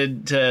ridiculous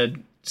to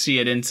see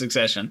it in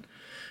succession.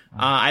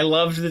 I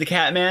loved the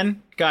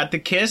Catman got the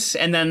kiss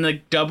and then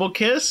the double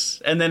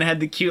kiss and then had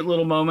the cute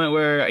little moment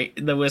where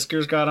the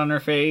whiskers got on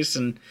her face,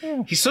 and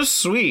he's so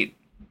sweet.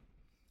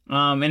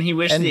 And he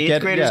wished the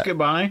 8th graders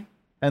goodbye.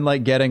 And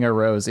like getting a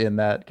rose in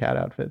that cat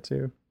outfit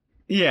too.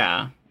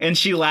 Yeah, and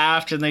she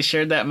laughed, and they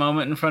shared that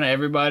moment in front of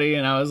everybody,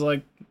 and I was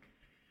like,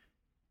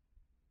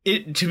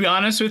 to be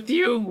honest with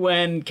you,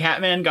 when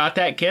Catman got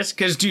that kiss,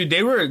 because dude,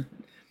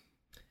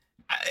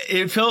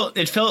 it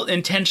felt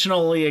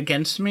intentionally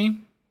against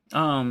me,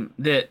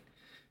 that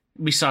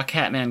we saw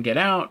Catman get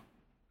out.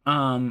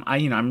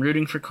 I'm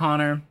rooting for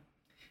Connor,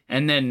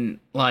 and then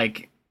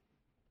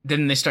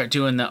they start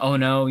doing the, oh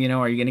no, you know,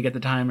 are you gonna get the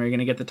time? Are you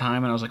gonna get the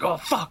time? And I was like, oh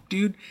fuck,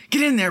 dude,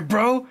 get in there,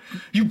 bro.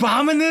 You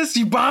bombing this,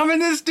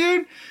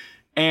 dude.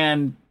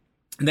 And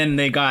then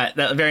they got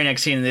that very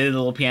next scene. They did a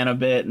little piano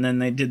bit, and then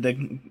they did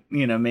the,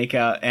 you know, make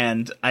out.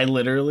 And I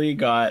literally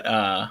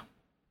got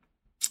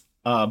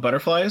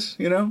butterflies.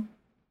 You know,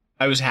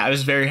 I was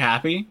very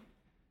happy.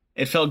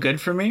 It felt good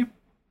for me.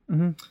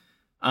 Mm-hmm.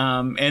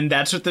 And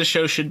that's what the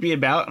show should be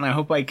about. And I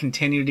hope I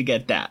continue to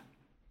get that.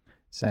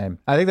 Same.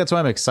 I think that's why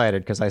I'm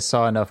excited, because I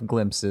saw enough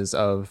glimpses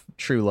of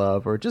true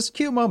love or just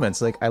cute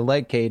moments. Like, I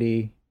like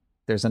Katie.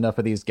 There's enough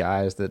of these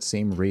guys that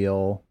seem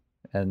real.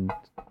 and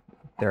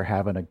they're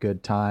having a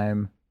good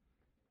time.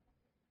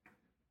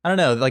 I don't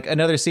know, like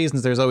in other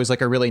seasons, there's always like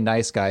a really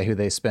nice guy who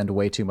they spend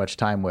way too much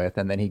time with,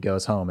 and then he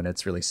goes home and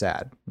it's really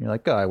sad. You're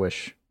like, oh, I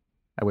wish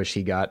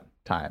he got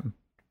time.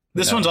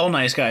 This one's all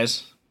nice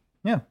guys.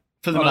 Yeah.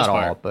 For the most not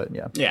part. all, but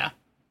yeah. Yeah.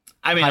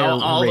 I mean, higher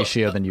all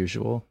ratio than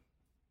usual.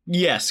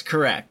 Yes,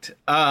 correct.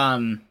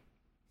 Yeah,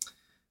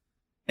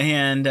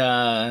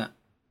 I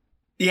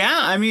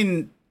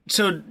mean,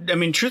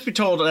 truth be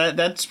told,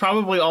 that's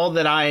probably all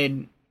that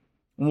I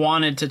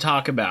wanted to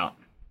talk about.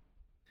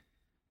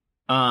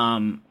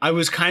 I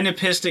was kind of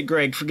pissed at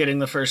Greg for getting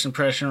the first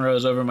impression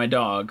rose over my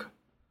dog,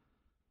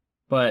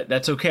 but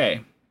that's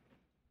okay.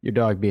 Your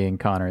dog being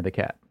Connor the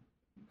cat.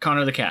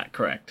 Connor the cat,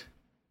 correct.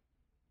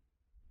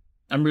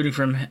 I'm rooting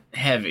for him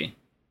heavy.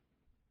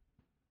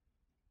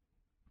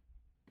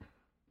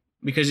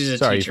 Because he's a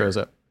Sorry, teacher. you froze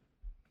up.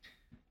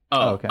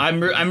 Oh, okay.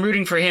 I'm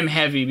rooting for him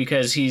heavy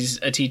because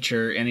he's a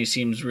teacher and he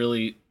seems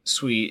really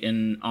sweet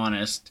and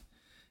honest.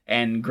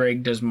 And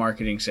Greg does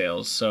marketing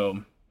sales,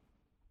 so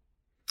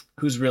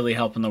who's really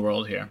helping the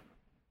world here?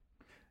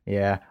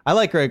 Yeah, I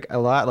like Greg a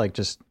lot. Like,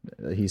 just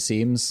he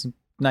seems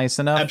nice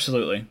enough.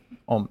 Absolutely.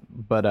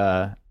 But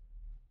I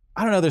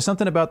don't know. There's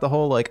something about the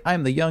whole like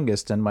I'm the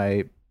youngest and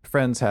my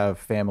friends have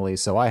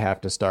families, so I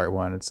have to start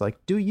one. It's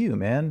like, do you,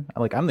 man?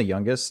 Like, I'm the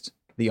youngest,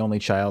 the only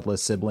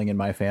childless sibling in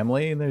my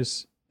family, and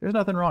there's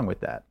nothing wrong with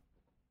that.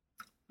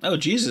 Oh,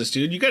 Jesus,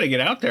 dude. You got to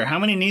get out there. How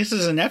many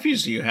nieces and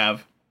nephews do you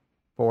have?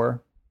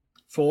 4.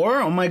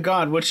 4? Oh, my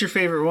God. What's your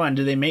favorite one?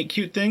 Do they make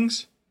cute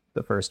things?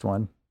 The first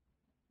one.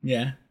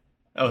 Yeah.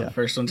 Oh, yeah. The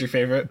first one's your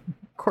favorite?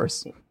 Of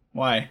course.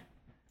 Why?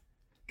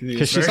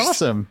 Because she's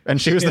awesome.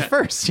 And she was the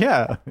first.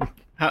 Yeah.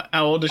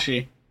 How old is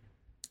she?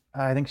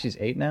 I think she's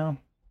 8 now.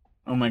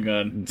 Oh, my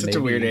God. Such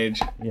a weird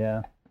age.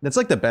 Yeah. That's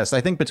like the best.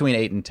 I think between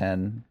 8 and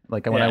 10.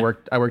 Like when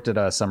I worked at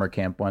a summer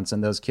camp once,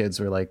 and those kids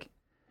were like,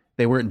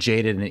 they weren't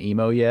jaded and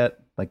emo yet.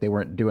 Like they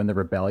weren't doing the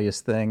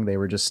rebellious thing. They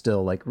were just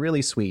still like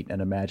really sweet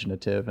and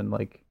imaginative, and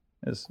like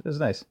it was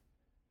nice.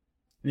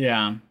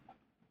 Yeah.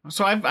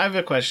 So I have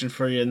a question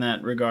for you in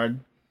that regard.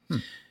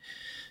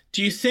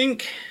 Do you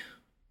think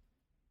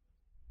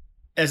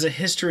as a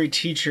history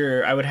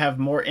teacher, I would have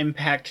more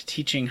impact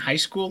teaching high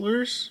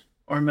schoolers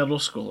or middle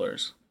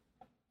schoolers?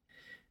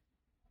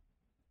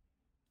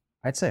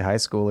 I'd say high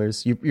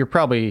schoolers. You're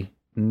probably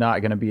not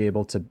going to be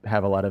able to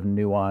have a lot of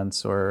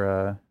nuance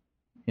or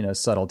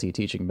subtlety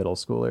teaching middle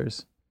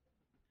schoolers.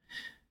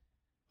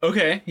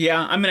 Okay,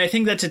 yeah. I mean, I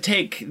think that's a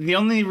take. The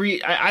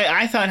only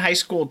I thought high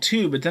school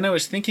too, but then I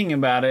was thinking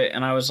about it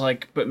and I was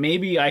like, but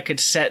maybe I could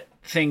set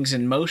things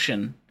in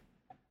motion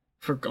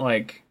for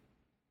like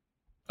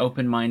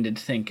open-minded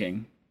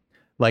thinking.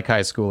 Like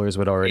high schoolers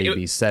would already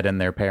be set in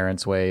their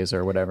parents' ways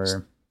or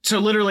whatever. So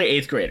literally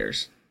 8th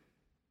graders.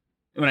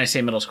 When I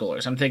say middle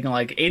schoolers, I'm thinking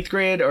like 8th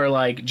grade or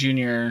like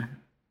junior,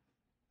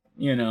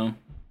 I don't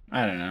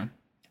know.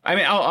 I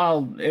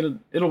mean,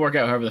 it'll work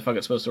out however the fuck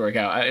it's supposed to work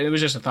out. It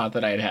was just a thought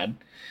that I had.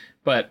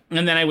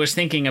 And then I was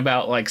thinking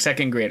about like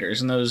 2nd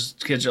graders, and those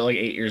kids are like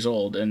 8 years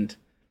old, and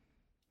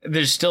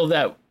there's still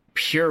that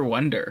pure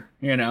wonder,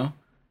 And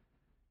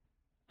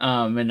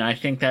I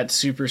think that's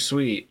super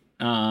sweet.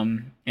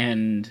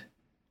 And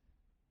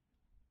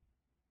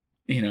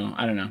I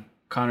don't know.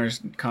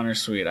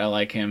 Connor's sweet. I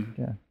like him.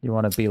 Yeah. You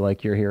want to be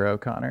like your hero,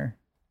 Connor?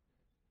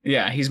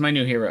 Yeah, he's my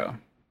new hero.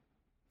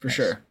 For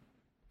sure.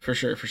 For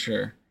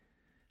sure.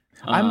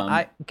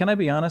 Can I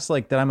be honest,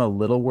 like that I'm a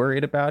little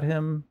worried about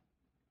him?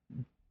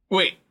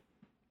 Wait.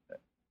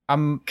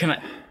 Can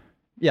I?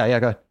 Yeah,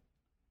 go ahead.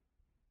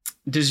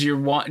 Does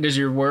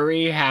your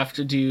worry have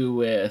to do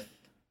with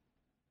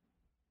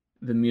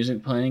the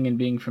music playing and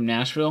being from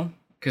Nashville?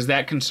 Because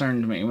that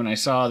concerned me when I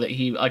saw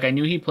that I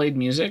knew he played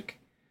music,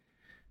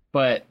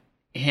 but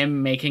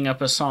him making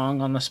up a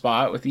song on the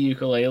spot with the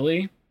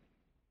ukulele,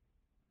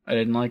 I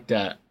didn't like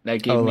that.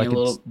 That gave me a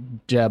little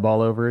jab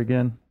all over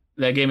again.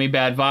 That gave me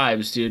bad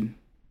vibes, dude.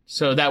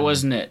 So that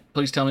wasn't it.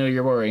 Please tell me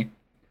your worry.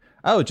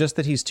 Oh, just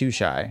that he's too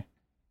shy.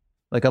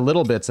 Like a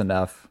little bit's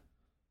enough.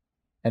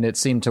 And it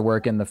seemed to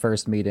work in the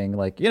first meeting.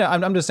 Like,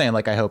 I'm just saying,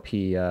 like, I hope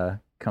he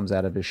comes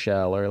out of his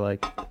shell or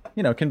like,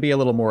 can be a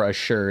little more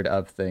assured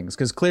of things.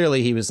 Because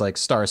clearly he was like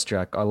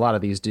starstruck. A lot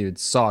of these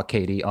dudes saw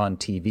Katie on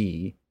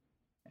TV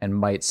and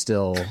might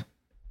still,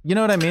 you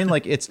know what I mean?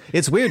 Like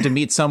it's weird to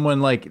meet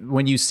someone like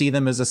when you see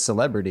them as a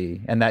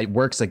celebrity, and that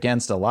works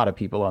against a lot of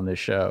people on this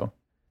show.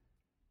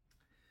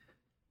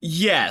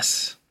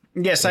 Yes,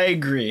 I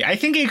agree. I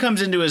think he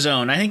comes into his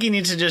own. I think he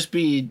needs to just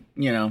be,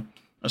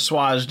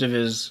 assuaged of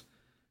his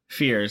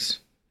fears.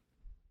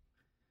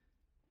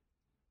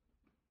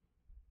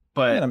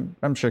 But yeah,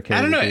 I'm sure Katie,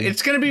 I don't know.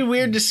 It's going to be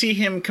weird to see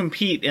him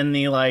compete in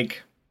the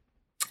like.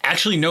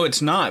 Actually, no,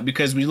 it's not,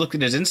 because we looked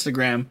at his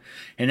Instagram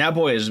and that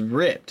boy is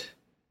ripped.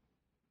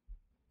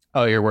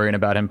 Oh, you're worrying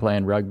about him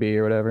playing rugby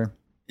or whatever?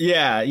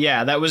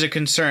 Yeah, that was a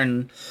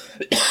concern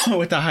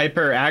with the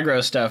hyper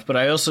aggro stuff, but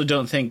I also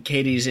don't think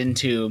Katie's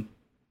into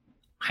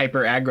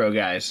hyper aggro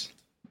guys.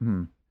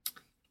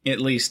 At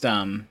least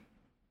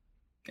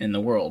in the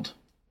world.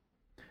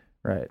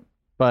 Right.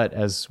 But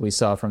as we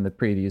saw from the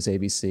previews,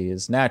 ABC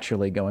is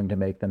naturally going to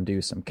make them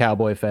do some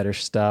cowboy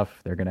fetish stuff.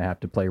 They're going to have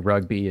to play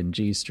rugby and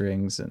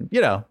G-strings, and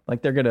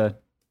like they're gonna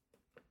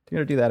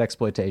do that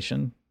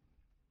exploitation,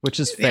 which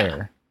is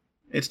fair.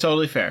 Yeah, it's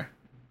totally fair.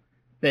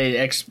 They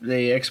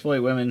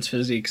exploit women's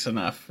physiques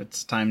enough.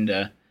 It's time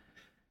to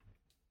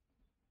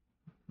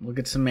look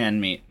at some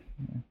man meat.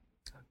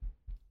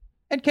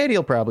 And Katie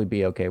will probably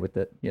be okay with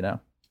it,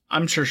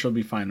 I'm sure she'll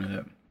be fine with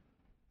it.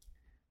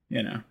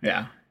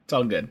 Yeah, it's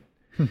all good.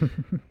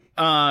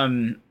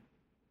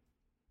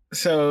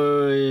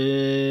 So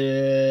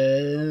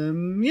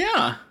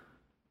yeah.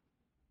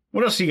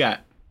 What else you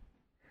got?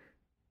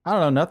 I don't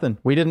know, nothing.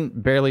 We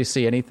didn't barely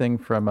see anything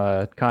from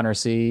Connor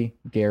C,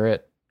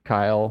 Garrett,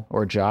 Kyle,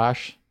 or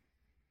Josh,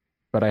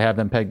 but I have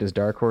them pegged as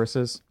dark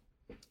horses.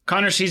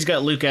 Connor C's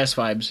got Luke S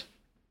vibes.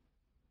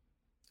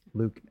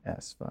 Luke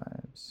S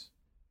vibes.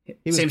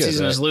 Same good,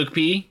 season as Luke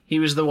P. He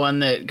was the one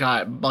that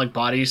got like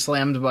body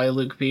slammed by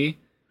Luke P.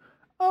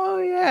 Oh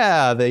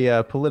yeah,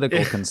 the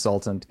political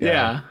consultant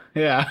guy.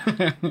 Yeah.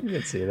 You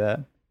could see that.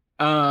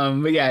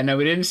 But yeah, no,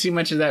 we didn't see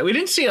much of that. We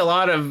didn't see a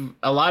lot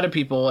of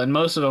people, and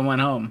most of them went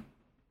home.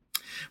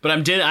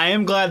 But I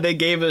am glad they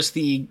gave us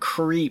the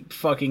creep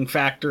fucking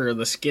factor of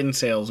the skin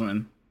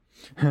salesman.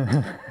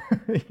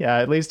 Yeah,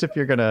 at least if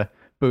you're gonna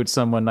boot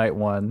someone night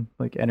one,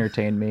 like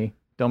entertain me.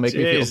 Don't make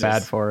me feel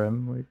bad for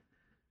him.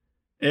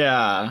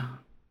 Yeah.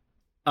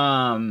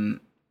 I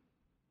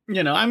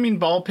mean,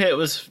 Ball Pit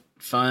was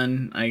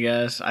fun, I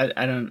guess.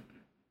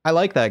 I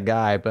like that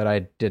guy, but I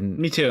didn't.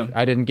 Me too.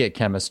 I didn't get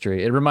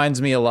chemistry. It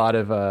reminds me a lot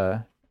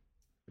of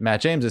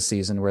Matt James's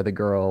season, where the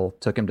girl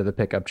took him to the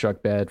pickup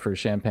truck bed for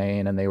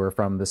champagne, and they were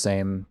from the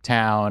same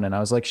town. And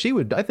I was like,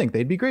 I think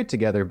they'd be great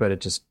together, but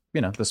it just,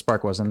 the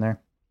spark wasn't there.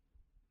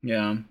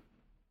 Yeah.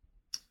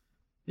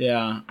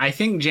 Yeah, I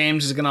think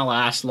James is gonna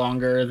last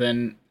longer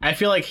than. I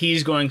feel like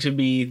he's going to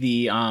be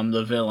the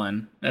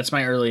villain. That's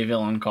my early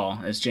villain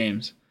call. Is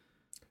James.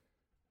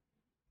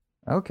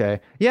 Okay.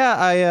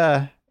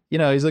 Yeah,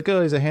 he's like,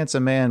 oh, he's a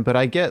handsome man, but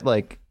I get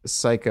like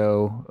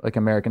Psycho, like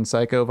American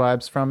Psycho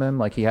vibes from him.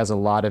 Like he has a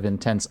lot of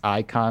intense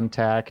eye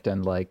contact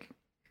and like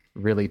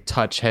really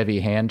touch heavy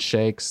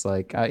handshakes.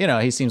 Like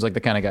he seems like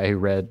the kind of guy who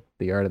read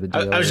The Art of the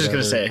Deal. I was just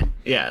gonna say,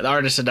 yeah, The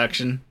Art of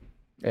Seduction.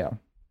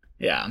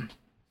 Yeah.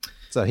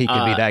 So he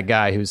could be that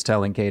guy who's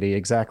telling Katie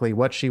exactly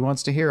what she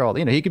wants to hear.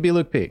 He could be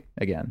Luke P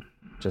again,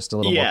 just a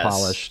little more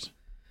polished.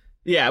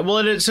 Yeah,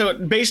 well, so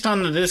based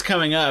on this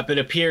coming up, it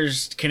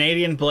appears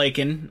Canadian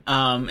Blaken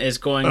is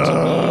going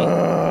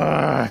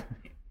to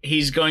be...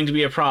 He's going to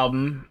be a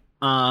problem.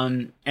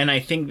 And I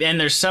think... And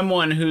there's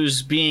someone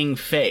who's being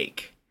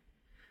fake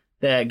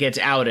that gets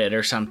outed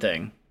or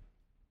something.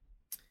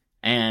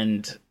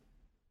 And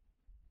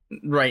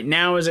right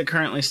now, as it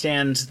currently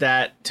stands,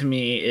 that, to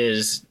me,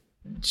 is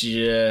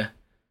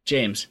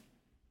James.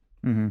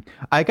 Mm-hmm.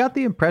 I got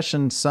the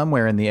impression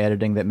somewhere in the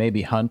editing that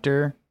maybe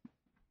Hunter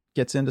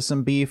gets into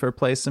some beef or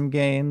plays some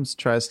games,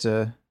 tries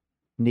to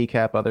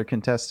kneecap other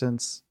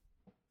contestants.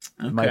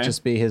 Okay. It might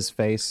just be his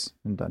face,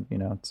 and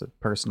it's a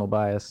personal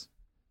bias.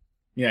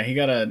 Yeah, he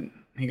got a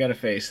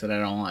face that I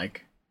don't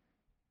like.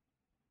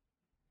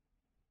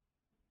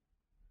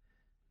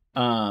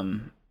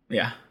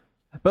 Yeah.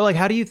 But like,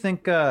 how do you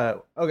think?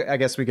 Okay, I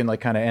guess we can like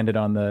kind of end it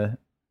on the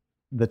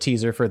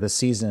teaser for the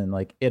season.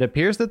 Like, it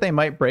appears that they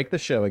might break the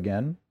show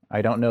again.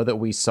 I don't know that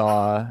we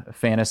saw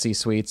fantasy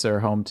suites or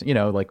home.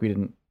 Like we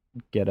didn't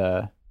get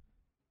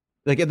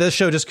the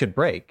show just could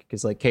break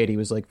because like Katie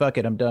was like, fuck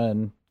it, I'm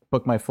done,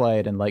 book my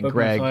flight, and like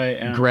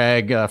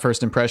Greg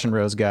first impression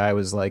rose guy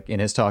was like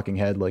in his talking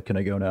head like, can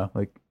I go now?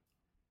 Like,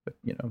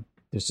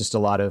 there's just a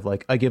lot of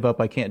like, I give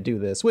up, I can't do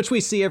this, which we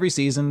see every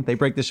season. They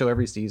break the show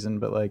every season,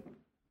 but like,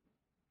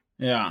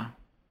 yeah,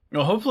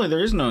 well, hopefully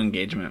there is no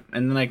engagement,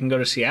 and then I can go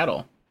to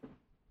Seattle.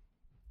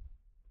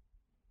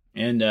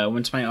 And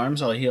once my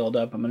arm's all healed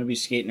up, I'm going to be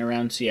skating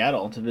around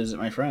Seattle to visit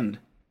my friend.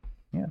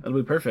 Yeah, that'll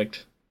be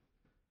perfect.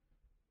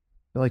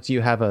 Like, do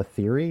you have a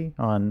theory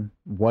on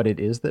what it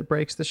is that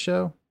breaks the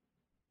show?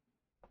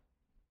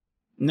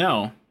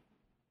 No.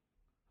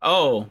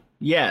 Oh,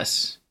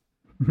 yes.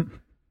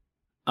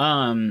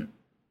 I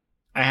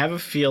have a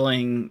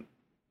feeling.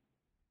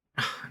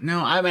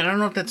 No, I mean, I don't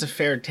know if that's a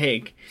fair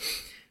take.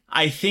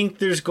 I think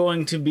there's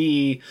going to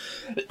be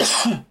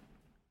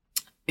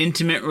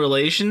intimate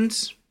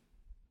relations.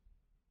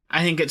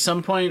 I think at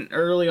some point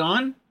early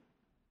on.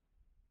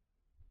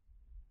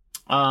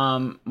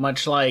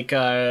 Much like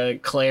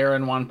Claire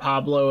and Juan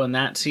Pablo in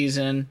that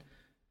season,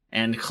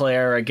 and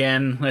Claire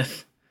again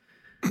with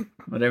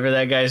whatever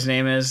that guy's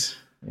name is.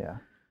 Yeah.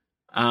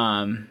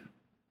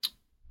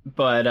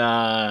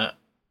 But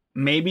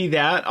maybe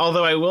that.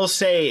 Although I will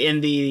say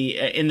in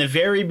the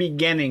very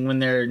beginning, when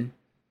they're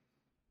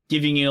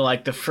giving you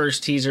like the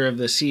first teaser of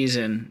the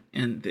season,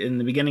 and in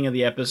the beginning of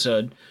the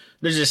episode,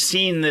 there's a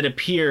scene that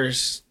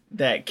appears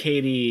that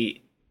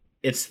Katie,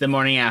 it's the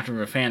morning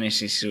after a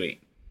fantasy suite.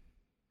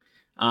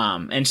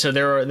 And so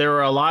there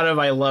were a lot of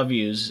I love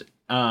yous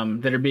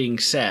that are being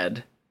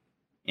said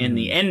in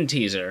the end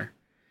teaser.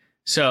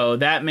 So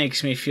that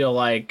makes me feel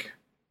like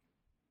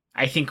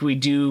I think we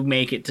do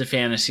make it to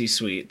Fantasy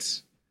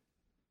Suites.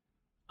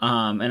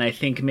 And I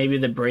think maybe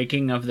the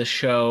breaking of the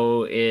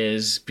show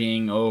is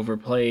being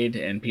overplayed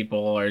and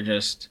people are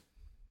just...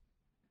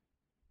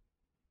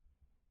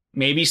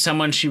 Maybe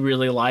someone she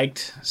really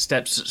liked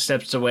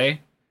steps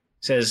away.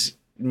 Says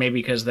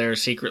maybe because they're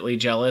secretly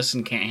jealous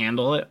and can't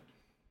handle it.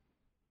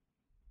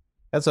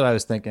 That's what I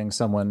was thinking.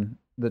 Someone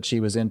that she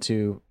was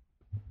into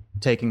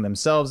taking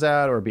themselves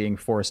out or being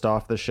forced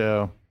off the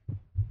show.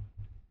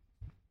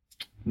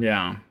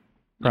 Yeah.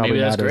 Probably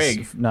maybe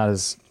that's not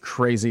as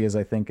crazy as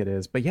I think it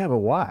is. But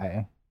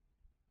why?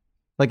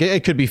 Like,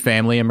 it could be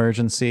family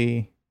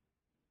emergency.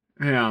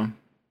 Yeah.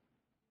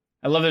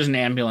 I love there's an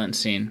ambulance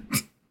scene.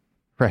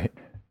 Right.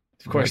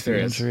 Of course there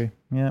is. Injury.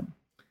 Yeah.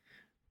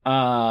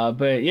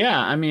 But yeah,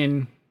 I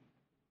mean...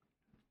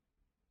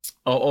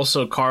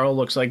 Also, Carl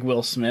looks like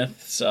Will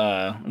Smith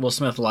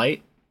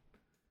light.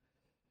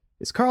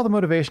 Is Carl the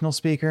motivational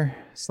speaker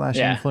 /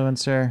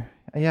 influencer?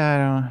 Yeah, I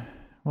don't...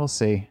 We'll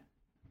see.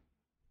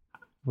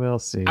 We'll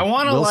see. I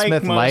want to Will like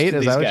Smith most light?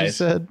 of Is that these what you guys.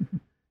 said?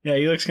 Yeah,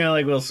 he looks kind of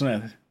like Will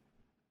Smith.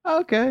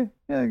 Okay.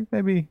 Yeah,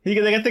 maybe. They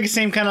got the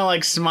same kind of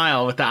like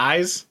smile with the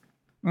eyes.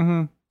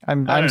 Mm-hmm. I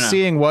I'm don't know.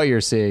 seeing what you're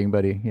seeing,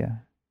 buddy. Yeah.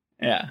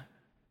 Yeah.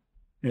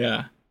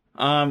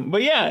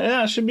 But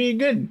yeah, it should be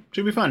good.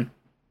 Should be fun.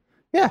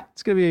 Yeah,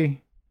 it's gonna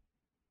be.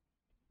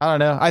 I don't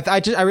know.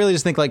 I really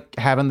just think like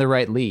having the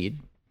right lead.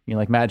 You know,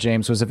 like Matt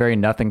James was a very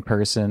nothing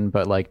person,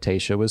 but like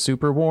Tayshia was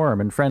super warm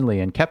and friendly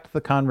and kept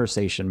the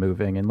conversation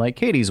moving. And like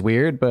Katie's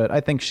weird, but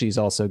I think she's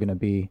also gonna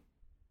be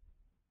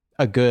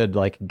a good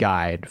like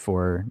guide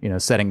for, you know,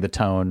 setting the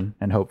tone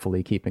and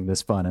hopefully keeping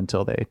this fun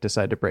until they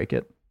decide to break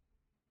it.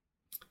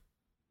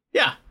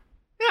 Yeah.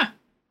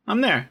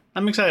 I'm there.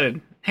 I'm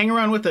excited. Hang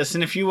around with us,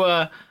 and if you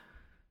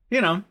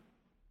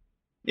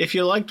if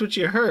you liked what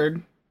you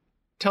heard,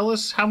 tell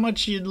us how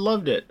much you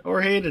loved it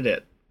or hated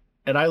it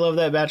at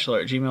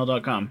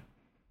ilovethatbachelor@gmail.com.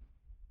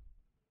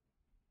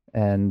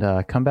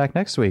 And come back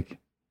next week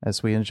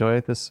as we enjoy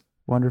this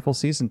wonderful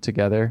season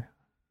together.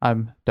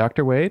 I'm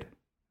Dr. Wade.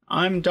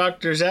 I'm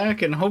Dr.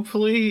 Zach, and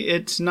hopefully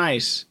it's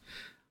nice.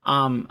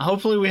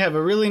 Hopefully we have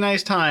a really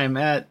nice time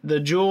at the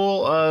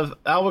Jewel of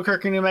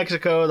Albuquerque, New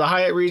Mexico, the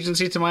Hyatt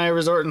Regency Tamaya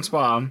Resort and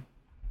Spa.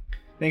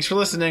 Thanks for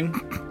listening.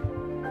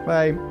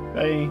 Bye.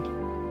 Bye.